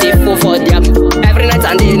 Electricity for them. Every night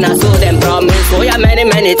and day, now so them promise. Oh yeah,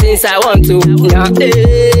 many things I want to. Yeah,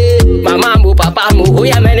 mama mu, papa mu. Oh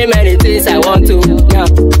yeah, many things I want to. Yeah,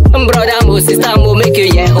 brother mu, sister mu, make you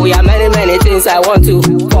yeah. Oh yeah, many things I want to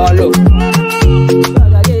follow.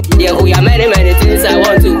 Yeah, we are many things I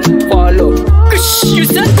want to follow. You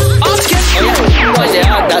said, okay. Cause the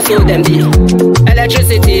heart that so them be.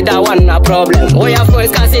 Electricity, that one a problem. Oh yeah, for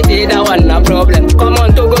scarcity, that one a problem. Come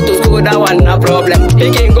on to go to school, that one a problem.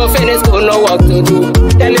 They can go finish school, no work to do.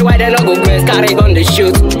 Tell me why they not go grace, carry on the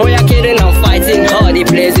shoot. Oh yeah, killing and fighting all the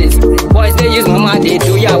places. Boys, they use mama, they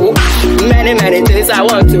do yahoo. Many things I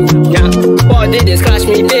want to. Yeah, boy, they scratch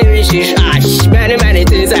me, they reach ash. Many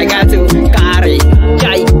things I got to carry.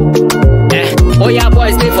 Oh yeah,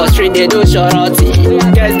 boys they for street, they do shorty.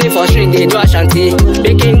 Girls they for street, they do ashanti.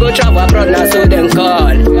 They can go travel abroad, now so them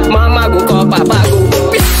call. Mama go call, papa go.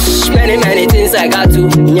 Many things I got to,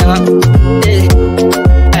 yeah.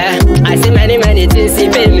 many things he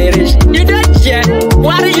made me rich. You don't share,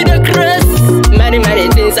 why do you the Chris? Many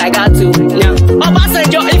things I got to, yeah.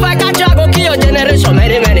 Obasanjo, if I catch you, I go kill your generation.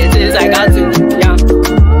 Many things I got to,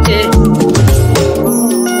 yeah.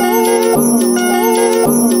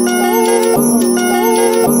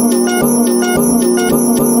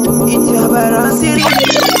 It's your runcity.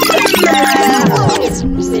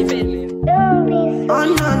 Oh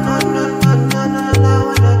no.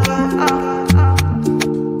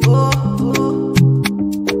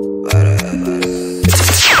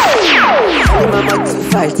 Mama to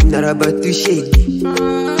fight, not about to shake.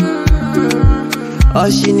 All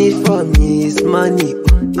she need from me is money.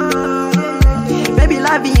 Baby,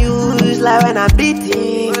 loving you is like when I'm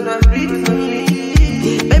breathing.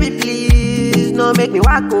 Baby, please, no make me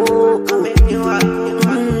wacko.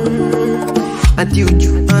 Until you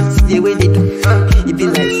see the way they do, it be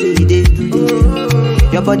like say they do.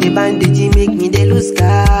 Your body bandage make me they lose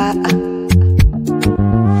car.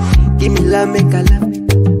 Give me love, make a love.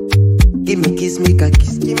 Give me kiss, make a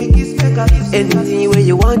kiss. Anything where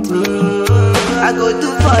you want me, I go do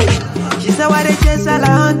for you. She said why they chase all I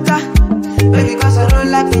hunter. Baby, cause I don't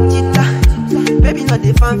like the cheetah. Baby, not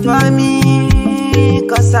the fun for me,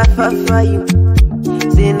 cause I fall for you.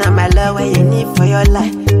 Say now my love what you need for your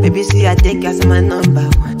life. Baby, see I take as my number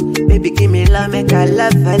one. Baby, give me love, make a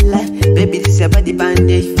love for life. Baby, this your body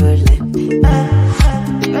bandage for life.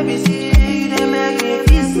 Baby, see they make me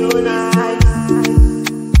feel so nice.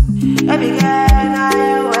 Baby girl,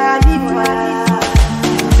 now what I need for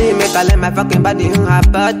life. Say make I let my fucking body on her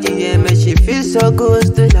body. Yeah, make she feel so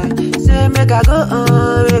good tonight. Say make I go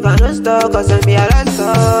on, make I no stop. Cause I'm here and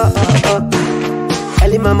stop.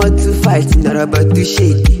 Early mama to fight, not about to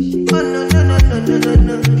shake. Oh no.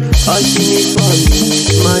 All she needs for me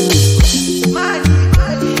is money.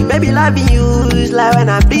 Baby, loving you is like when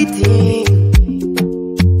I'm beating.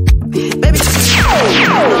 Baby,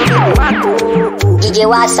 DJ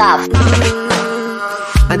what's up?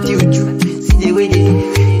 Until you see the way they,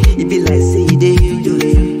 it be like say they do.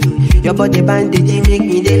 Your body bandage make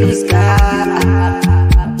me they lose car.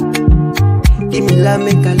 Give me love,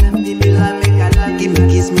 make a love. Give me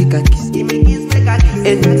kiss, make a kiss.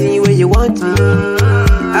 Anything where you want me,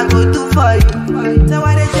 I go do for you. So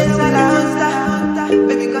why they chase all the hunter?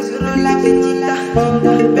 Baby, cause you don't like the cheetah.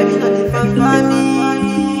 Baby, not the fun for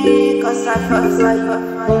me, cause I fall for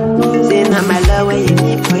you. Say now my love what you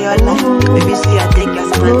need for your life. Baby, see I take as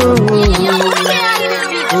my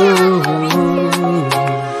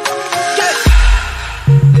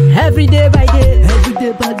Every day by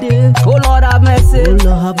day, oh Lord have mercy,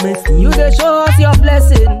 You dey show us your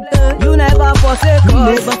blessing, you never forsake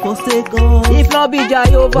us. If not be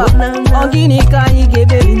Jehovah, Ogini kai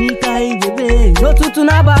gebe, no tutu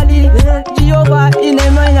na bali, Jehovah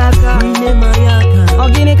inema yaka,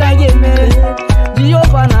 Ogini kai gebe,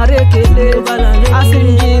 Jehovah na rekele,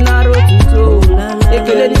 Asinji na rotuto,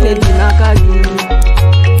 ekele dile dinakagi.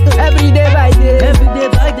 Every day by day,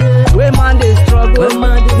 we man dey struggle.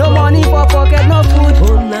 No money for pocket, no food.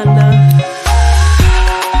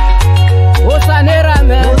 Osanera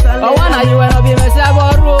me, Owana you and Obi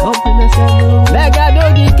Mesaboro. Mega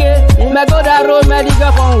dogike, Megoda road,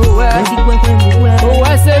 medical from Uwe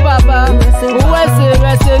se Baba, Uwe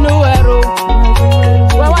se Nuero.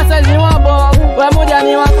 When one says me one bomb, when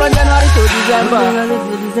Mujani one from January to December.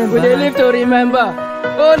 We dey live to remember.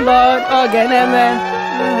 Oh Lord, Ogeneme.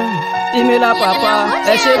 Imela papa,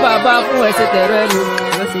 Eshe Baba fún ẹsẹ̀ tẹ̀rẹ̀lú.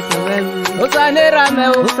 Osanera me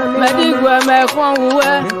o, Medigwe me kwan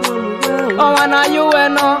uwe. Owana yuwe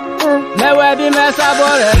no, mewe bi me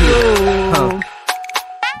sabore yo.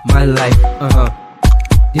 My life,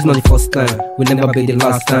 this not the first time, will never be the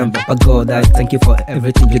last time. But God, I thank you for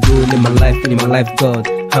everything you're doing in my life, God,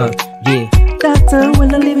 yeah. That time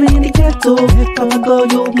when I'm living in the ghetto, Papa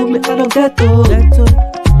God, you move me out of ghetto.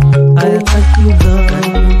 I thank you, God.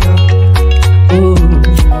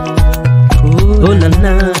 Oh na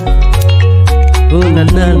na, oh na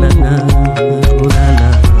na na na, oh na na.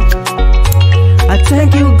 I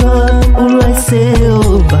thank you, God. All I say,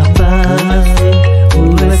 oh Baba.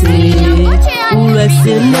 All I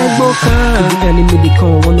say, never come. The enemy they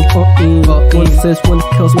come, wanna pump in, wanna sense, wanna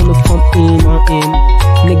curse, wanna pump in.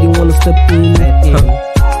 Nigga wanna step in,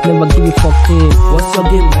 never give me fuck in. What's your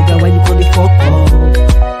game, my guy? Why you call it fuck off?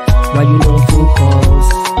 Why you don't focus?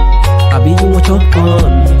 I be you what you're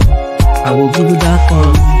on. I will give you that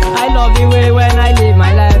one. I love the way when I live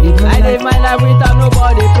my life. I live my life without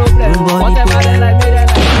nobody problem. Whatever they like me, they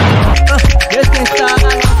like me. This kingstar, I'm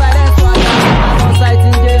on silence one. I'm on site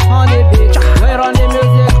in the honey beach. We're on the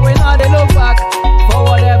music, we know they look back. For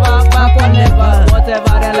whatever, back or never.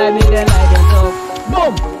 Whatever they like me, they like them. So,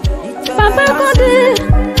 boom. Papa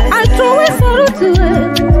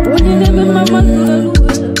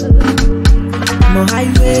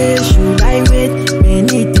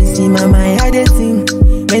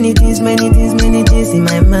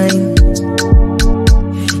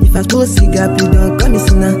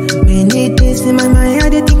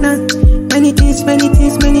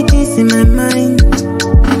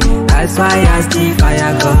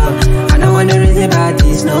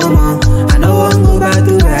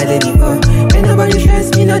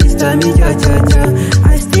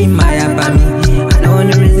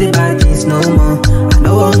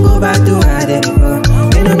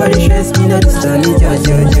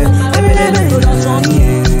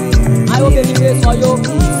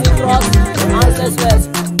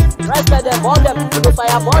Respect them, burn them. We go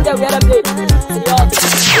fire, burn them, where them dey. See y'all.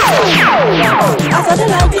 As I do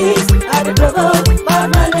like this, I do provoke.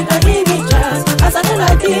 Bad man, they can give me chance. As I do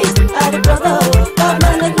like this, I do provoke. Bad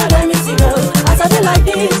man, they can let me see go. As I do like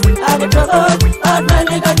this, I do provoke. Bad man,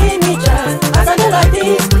 they can give me chance. As I do like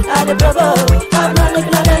this, I do provoke. Bad man, they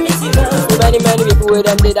can let me see go. So many people with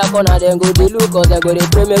them dey that corner, them go dey look us, them go dey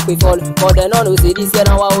pray make we fall. But they no know say this year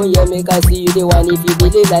now our own year, make I see you the one. If you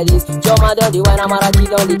believe like this, Joma don the wine, Amarachi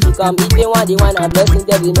don the kick am. If they want the wine, I'm blessing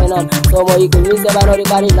them the men am. Some of you go miss them, I know they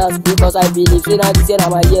carry last because I believe say now this year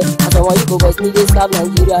now my year. And some of you go boss me, they serve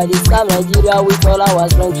Nigeria with all our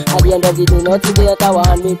strength. At the end of the day, nothing they enter our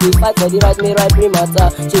hand. Make we fight for the right, me right, bring matter.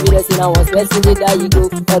 She be the sin I was blessing the die you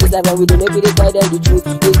go. All this time when we do make we tell them the truth.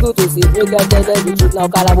 It's good to see, make I tell them the truth. Now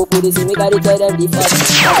Kalabo put this in, make I tell them the fact.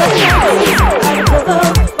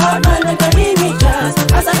 Bad man, they can give me chance.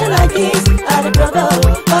 As I do like this, I do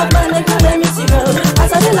provoke. Bad man, they can let me see go.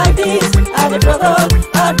 As I do like this, I do provoke.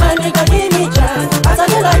 Bad man, they can give me chance. As I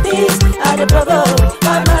do like this, I do provoke.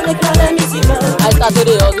 Bad man, they can let me see go. I start to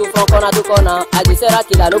the hustle from corner to corner. I just said a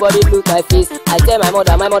killer, nobody look my face. I tell my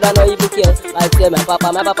mother no even care. I tell my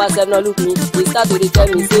papa self no look me. They start to tell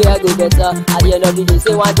me say I go better. At the end of the day,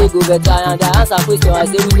 say one day go better. And I answer question, I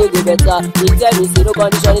say we day go better. They tell me say no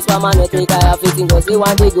condition is permanent. Make I have faith in God, say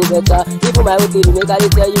one day go better. Even my own baby, make I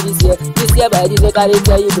tell you this year. This year by this, make I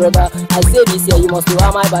tell you brother. I say this year you must be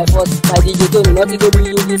my by force. My DJ told me nothing go do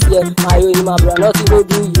you this year. My own my brother, nothing go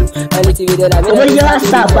do you. Anything with that I mean. Omori yóò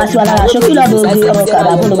sá àpàṣẹ alára ṣókí lọ́dọ̀ orí ọmọ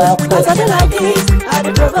kàbàbọ̀ ló máa ń pọ̀. As I do like this, I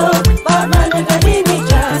do provoke. Bad man, they can give me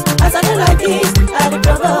chance. As I do like this, I do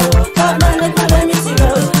provoke. Bad man, they can let me see go.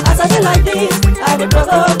 As I do like this, I do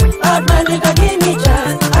provoke. Bad man, they can give me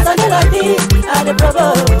chance. As I do like this, I do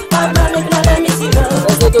provoke. Bad man, they can let me see go.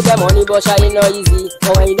 They say to get money, but shy no easy.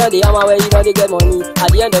 But when you done the hammer, where you done they get money. At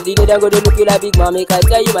the end of the day, they go to look you like big man. Make I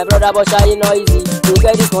tell you, my brother, but shy no easy. You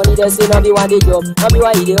get this money, they say not be one day job. Not be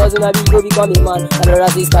one day hustle, not be go become a man. And the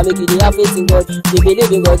rest is can make you they have faith in God. They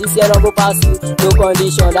believe in God, this year don't go past you. No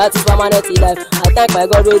condition, that is permanent in life. I thank my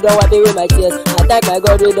God, we don't wipe away my tears. I thank my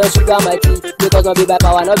God, we don't sugar my tea. Because not be by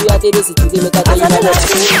power, not be at the city. They make I tell you my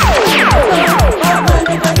brother. Bad man,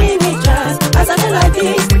 they can give me chance. As I do like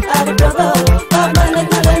this, I do provoke. Bad man, they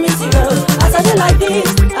can let me see go. As I do like this,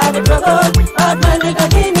 I do provoke. Bad man, they can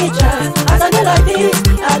give me chance. As I do like this,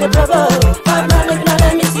 I do provoke. Bad man, they can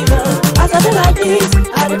let me see go. As I do like this,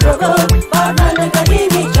 I do provoke. Bad man, they can give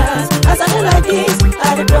me chance. As I do like this,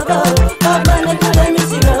 I do provoke. Bad man, they can let me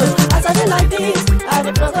see go. As I do like this, I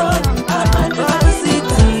do provoke. Bad man, they can let me see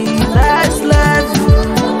go. Last life,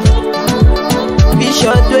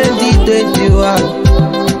 Vision 2021.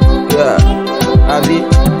 Yeah, Abi.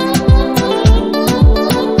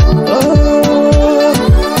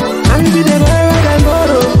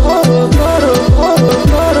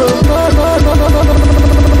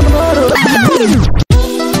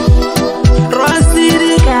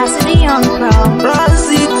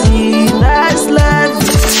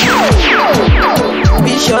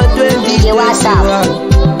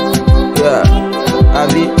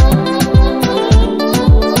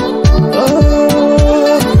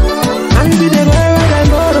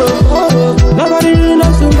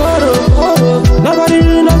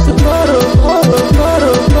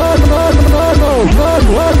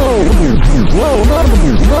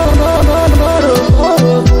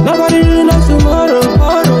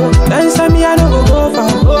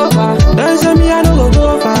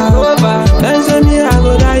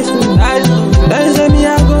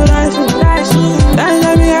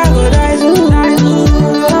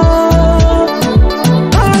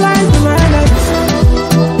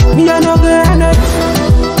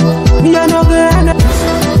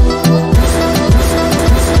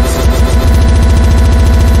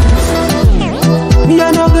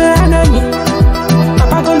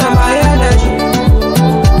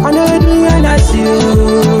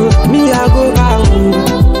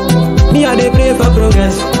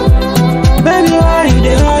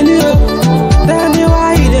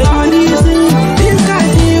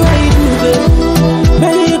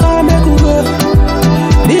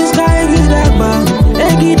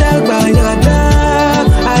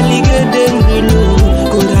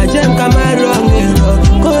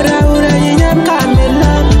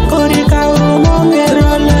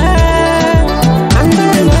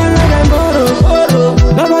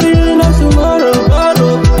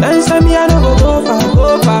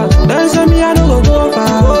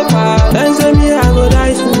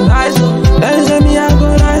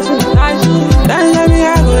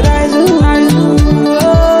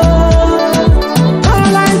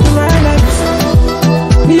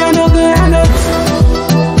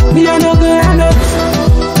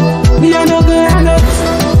 Me I no go end up.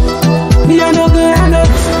 Me I no go end up.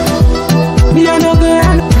 Me I no go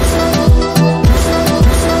end up.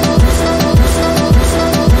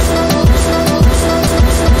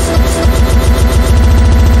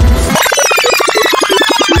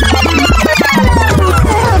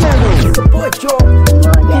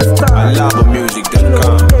 I love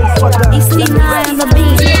music.com. It's T9 on the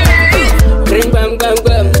beat. Ring bam bam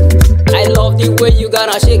bam. I love the way you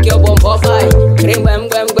gonna shake your bum bum high. Ring bam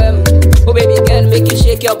bam bam. Oh baby girl, make you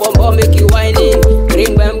shake your bum bum, make you whining.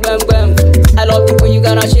 Ring bam bam bam. I love the way you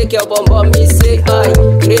gonna shake your bum bum, me say hi.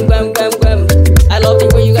 Ring bam bam bam. I love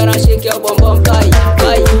the way you gonna shake your bum bum high.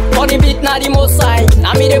 Hi. On the beat na the most side.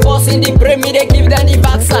 Now me the boss in the brain, me they give them the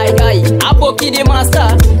backside. Hi. Aboki the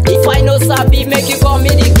master. If I know sabi, make you call me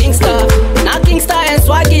the kingstar. Now kingstar and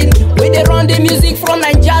swagging. We they run the music from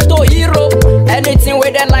Nigeria to Europe. Anything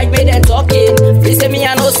where they like me, they talking. Please say me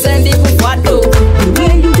I no send it for what do. The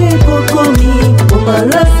way you get coco me, oh my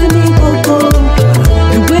love see me coco.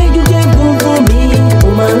 The way you get coco me,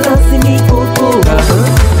 oh my love see me coco.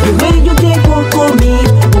 The way you get coco me,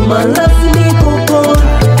 oh my love see me coco.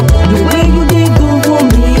 The way you get coco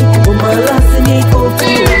me, oh my love see me coco.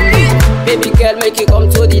 Baby girl, make you come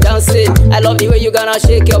to the dancing. I love the way you gonna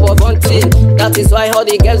shake your butt bunting. That is why all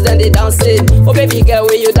the girls then they dancing. Oh baby girl,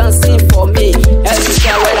 when you dancing for me. Every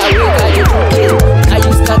time when I wake up, you cooking. I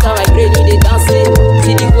use scatter my brain, you they dancing.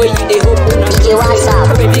 See the way you they open and DJ WhatsApp.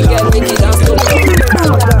 Oh baby girl, make you dance to me.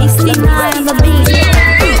 It's T9 on the beat.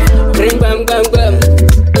 Ring bam bam bam.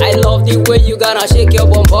 I love the way you gonna shake your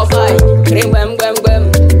bum bum high. Ring bam bam bam.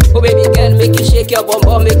 Oh baby girl, make you shake your bum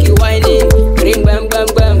bum, make you whining. Ring bam bam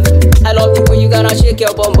bam. I love the way you gonna shake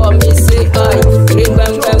your bum bum, me say hi. Ring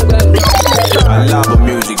bam bam bam. I love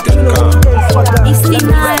music.com. It's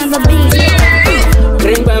T9 on the beat.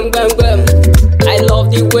 Ring bam bam bam. I love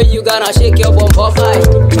the way you gonna shake your bum bum high.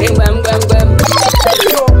 Ring bam bam bam.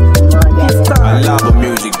 I love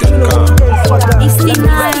music.com. It's T9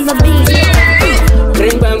 on the beat.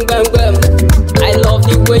 Ring bam bam bam. I love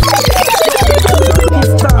the way.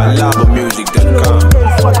 I love music.com.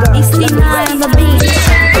 It's T9 on the beat.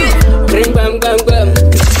 Ring bam bam bam.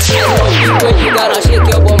 I love the way you gonna shake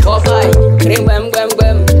your bum bum high. Ring bam bam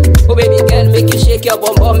bam. Oh baby girl, make you shake your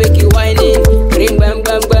bum bum, make you whining. Ring bam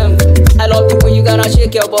bam bam. I love the way you gonna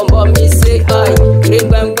shake your bum bum, me say hi. Ring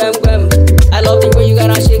bam bam bam. I love the way you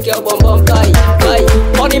gonna shake your bum bum high. Hi.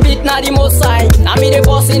 On the beat na the most side. Now me the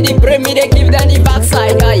boss in the brain, me they give them the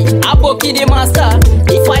backside. Hi. Aboki the master.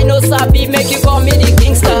 If I know sabi, make you call me the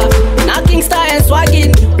kingstar. Now kingstar and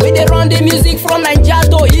swagging. We they run the music from Nigeria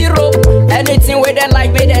to Europe. Anything where they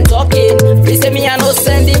like me, they talking. Please say me I no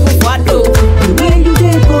send it for what do. The way you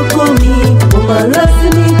get coco me, oh my love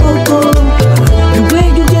see me coco. The way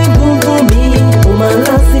you get coco me, oh my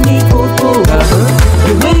love see me coco.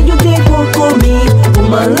 The way you get coco me, oh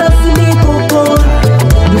my love see me coco.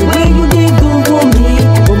 The way you get coco me,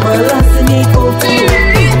 oh my love see me coco.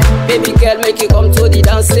 Baby girl, make you come to the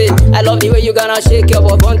dancing. I love the way you gonna shake your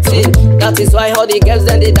butt bunting. That is why all the girls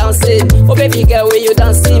then they dancing. Oh baby girl, when you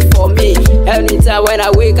dancing for me. Anytime when I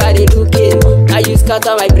wake, I they looking. I use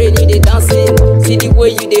scatter my brain, you they dancing. See the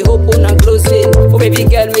way you they open and closing. Oh baby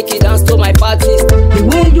girl, make you dance to my parties. The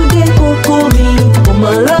way you get coco me, oh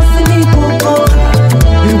my love see me coco.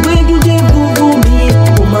 The way you get coco me,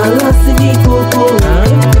 oh my love see me coco.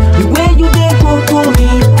 The way you get coco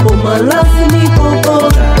me, oh my love see me coco.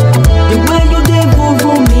 The way you get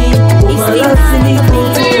coco me, oh my love see me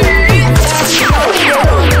coco.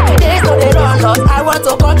 I want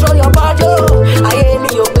to control your body. I ain't me,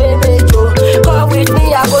 your baby, Joe. Come with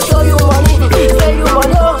me, I go show you money. Say you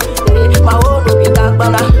money, my own will be that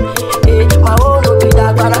banana. My own will be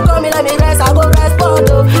that banana. Come in, let me rest, I go rest for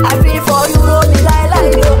you. I feel for you, no be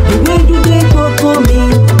like you. The way you get coco me,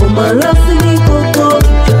 oh my love see me coco.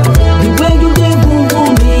 The way you get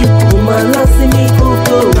coco me, oh my love see me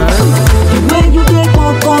coco. The way you get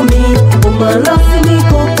coco me, oh my love see me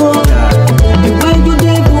coco. The way you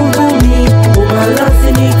get coco me, oh my love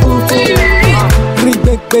see me coco. Bring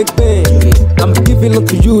back, back, back. I'm giving up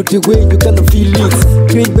to you the way you gonna feel it.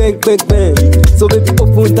 Bring back, back, back. So baby,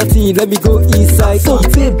 open that thing, let me go inside. So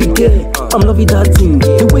baby girl, I'm loving that thing.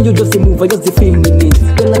 The way you just move, I just feeling it.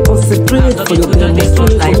 Then I concentrate for your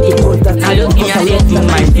demonstration. I don't think I let you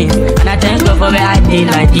my thing. And I thank God for where I did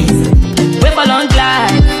like this. Wait for long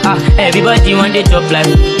life. Everybody want the job like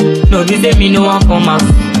no, they say me no one come out.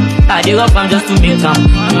 I dig up, I'm just to make them.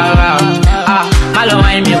 My love,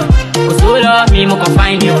 I'm you. So love me, mo can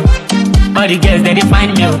find you. All the girls, they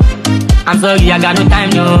find me. I'm sorry, I got no time,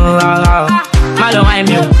 no. My love, I'm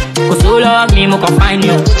you. So love me, mo can find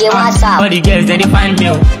you. DJ WhatsApp. All the girls, they find me.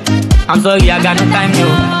 I'm sorry, I got no time, no.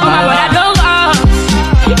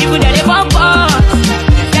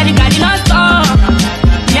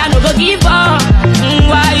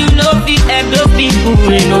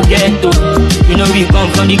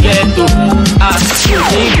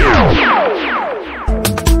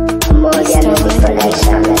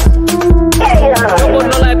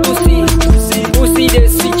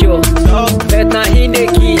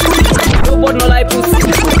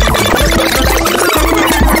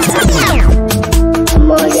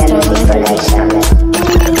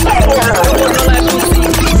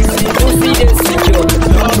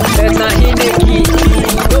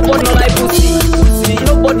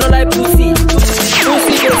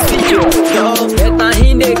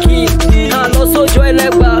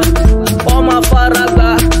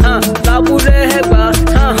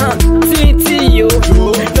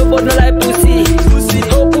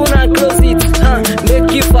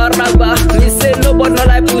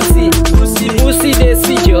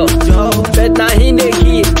 but now he the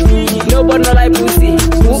kid. Nobody no like pussy.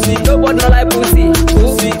 Nobody no like pussy.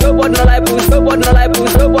 Nobody no like pussy. Nobody no like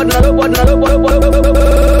pussy.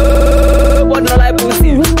 Nobody no like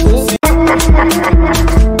pussy.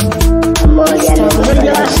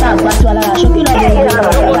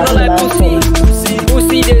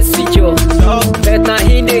 Pussy the sweet yo, but now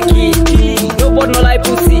he the kid. Nobody no like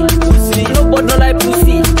pussy. Nobody no like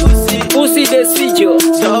pussy. Pussy the sweet yo,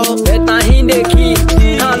 but now he the kid.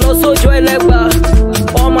 No so joy legba,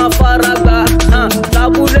 oma faragba,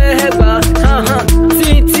 tabule hegba,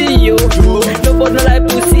 titi yo. Nobody no like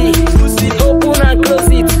pussy. Open and close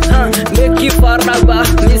it, make you faragba.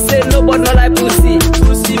 Me say nobody no like pussy.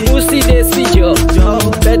 Pussy the sweet yo,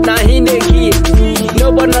 but now he the kid.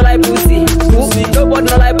 Nobody no like pussy. Nobody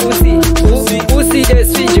no like pussy. Pussy the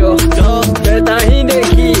sweet yo, but now he the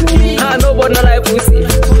kid. Nobody no like pussy.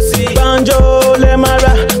 Banjo, le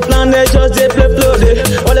mara, plan they just they play floated.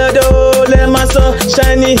 All of those, let my sun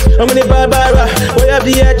shiny. I'm in the Barbara, way up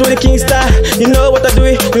the edge with the kingstar. You know what I do,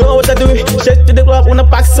 you know what I do. Shake to the club, wanna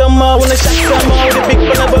pack some more, wanna shake some more with the big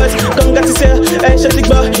banana boys. Come get yourself, hey, shake the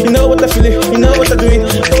bar. You know what I feel, you know what I do.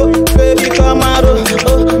 Oh, baby, come out, oh,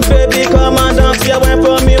 baby, come on down. See, I went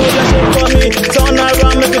for me, what I shake for me. Turn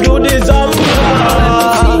around, make you do this up.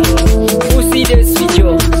 Pussy the sweet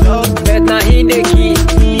yo, but now he the kid.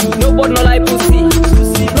 Nobody no like pussy.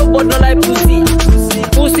 Nobody no like pussy.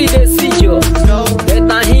 Pussy the sweet yo, but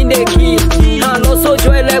now he the kid. No so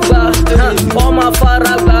joy legba, oma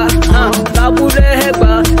faragba, tabule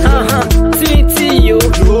hegba, titi yo.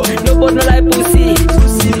 Nobody no like pussy.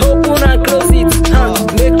 Open and close it,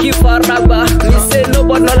 make you faragba. Me say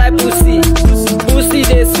nobody no like pussy. Pussy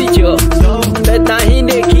the sweet yo, but now he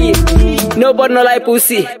the kid. Nobody no like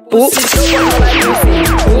pussy. Nobody no like pussy.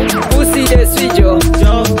 Pussy the sweet yo,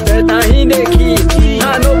 but now he the kid.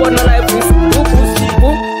 Nobody no like pussy.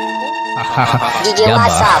 DJ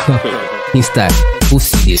WhatsApp. Kingstar,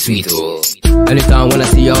 pussy the sweet oh. Anytime when I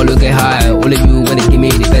see y'all looking high, all of you wanna give me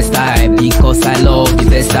the best time because I love the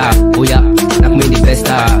best time. Oh yeah, knock me the best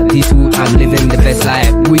time. This who I'm living the best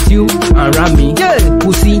life with you around me. Yeah,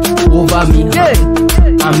 pussy over me. Yeah,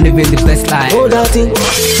 I'm living the best life. Oh that thing,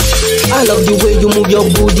 I love the way you move your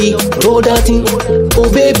booty. Roll that thing, oh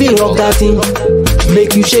baby rock that thing,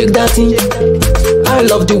 make you shake that thing. I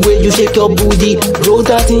love the way you shake your booty. Roll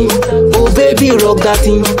that thing, oh baby rock that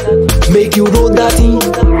thing, make you roll that thing.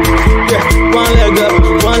 Yeah, one leg up,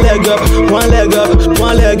 one leg up, one leg up,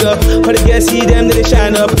 one leg up. How the girls see them, they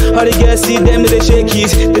shine up. How the girls see them, they shake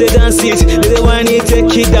it, they dance it, they whine it,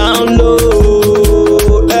 take it down low.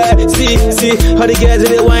 See, how the girls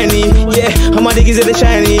they whiny, yeah. How my niggas they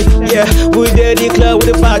shiny, yeah. We there the club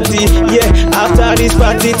with the party, yeah. After this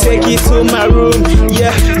party, take it to my room,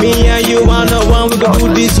 yeah. Me and you one-on-one, we gon'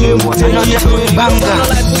 do this room. Take it to banga.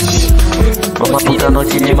 Mama put a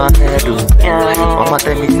notch in my head, Mama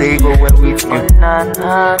tell me say go well with you.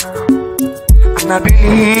 And I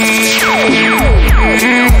believe,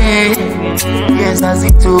 yes I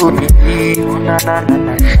see to believe.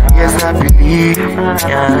 Yes I believe,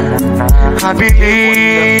 I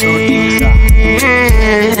believe.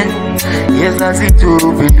 Yes I see to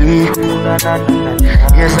believe.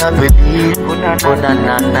 Yes I believe. Oh na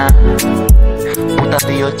na na. Put up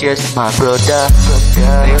your chest, my brother.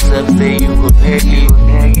 Yourself say you go get it.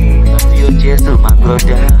 Put up your chest, my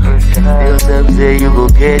brother. Yourself say you go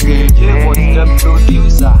get it.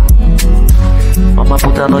 Mama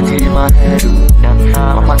put a notch in my head.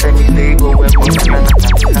 Mama tell me say go well.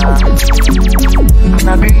 And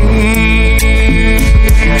I believe.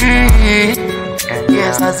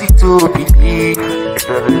 Yes I see to believe.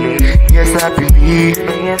 Yes I believe.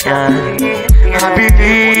 I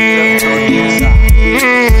believe.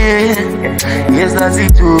 Yes I see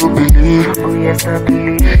to believe. Yes I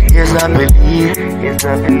believe. Yes I believe. Yes I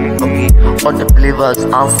believe. Okay, all the believers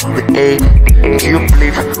answer the A. You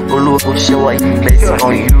believe all over shower blessing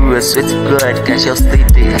on you. I swear to God, catch your state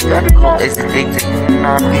there. No hesitating,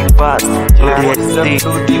 nothing fast. No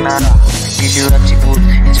hesitating. You do attribute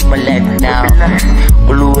into my life now.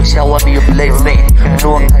 Olu shower me your blessing. No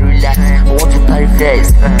one can relax. I want to carry face.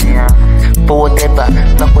 For whatever,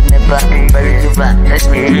 not whatever. Very river, that's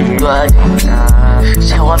me, God.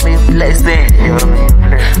 Shower me your blessing.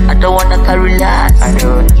 I don't wanna carry last.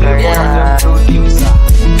 Yeah.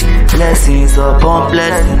 Blessings upon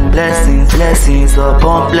blessings, blessings, blessings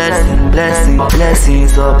upon blessings, blessings,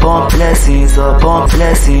 blessings upon blessings upon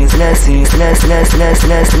blessings, blessings, bless, bless, bless,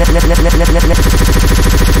 bless, bless, bless, bless,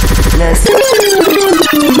 bless.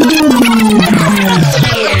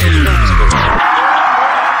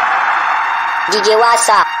 DJ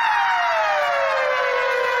WhatsApp.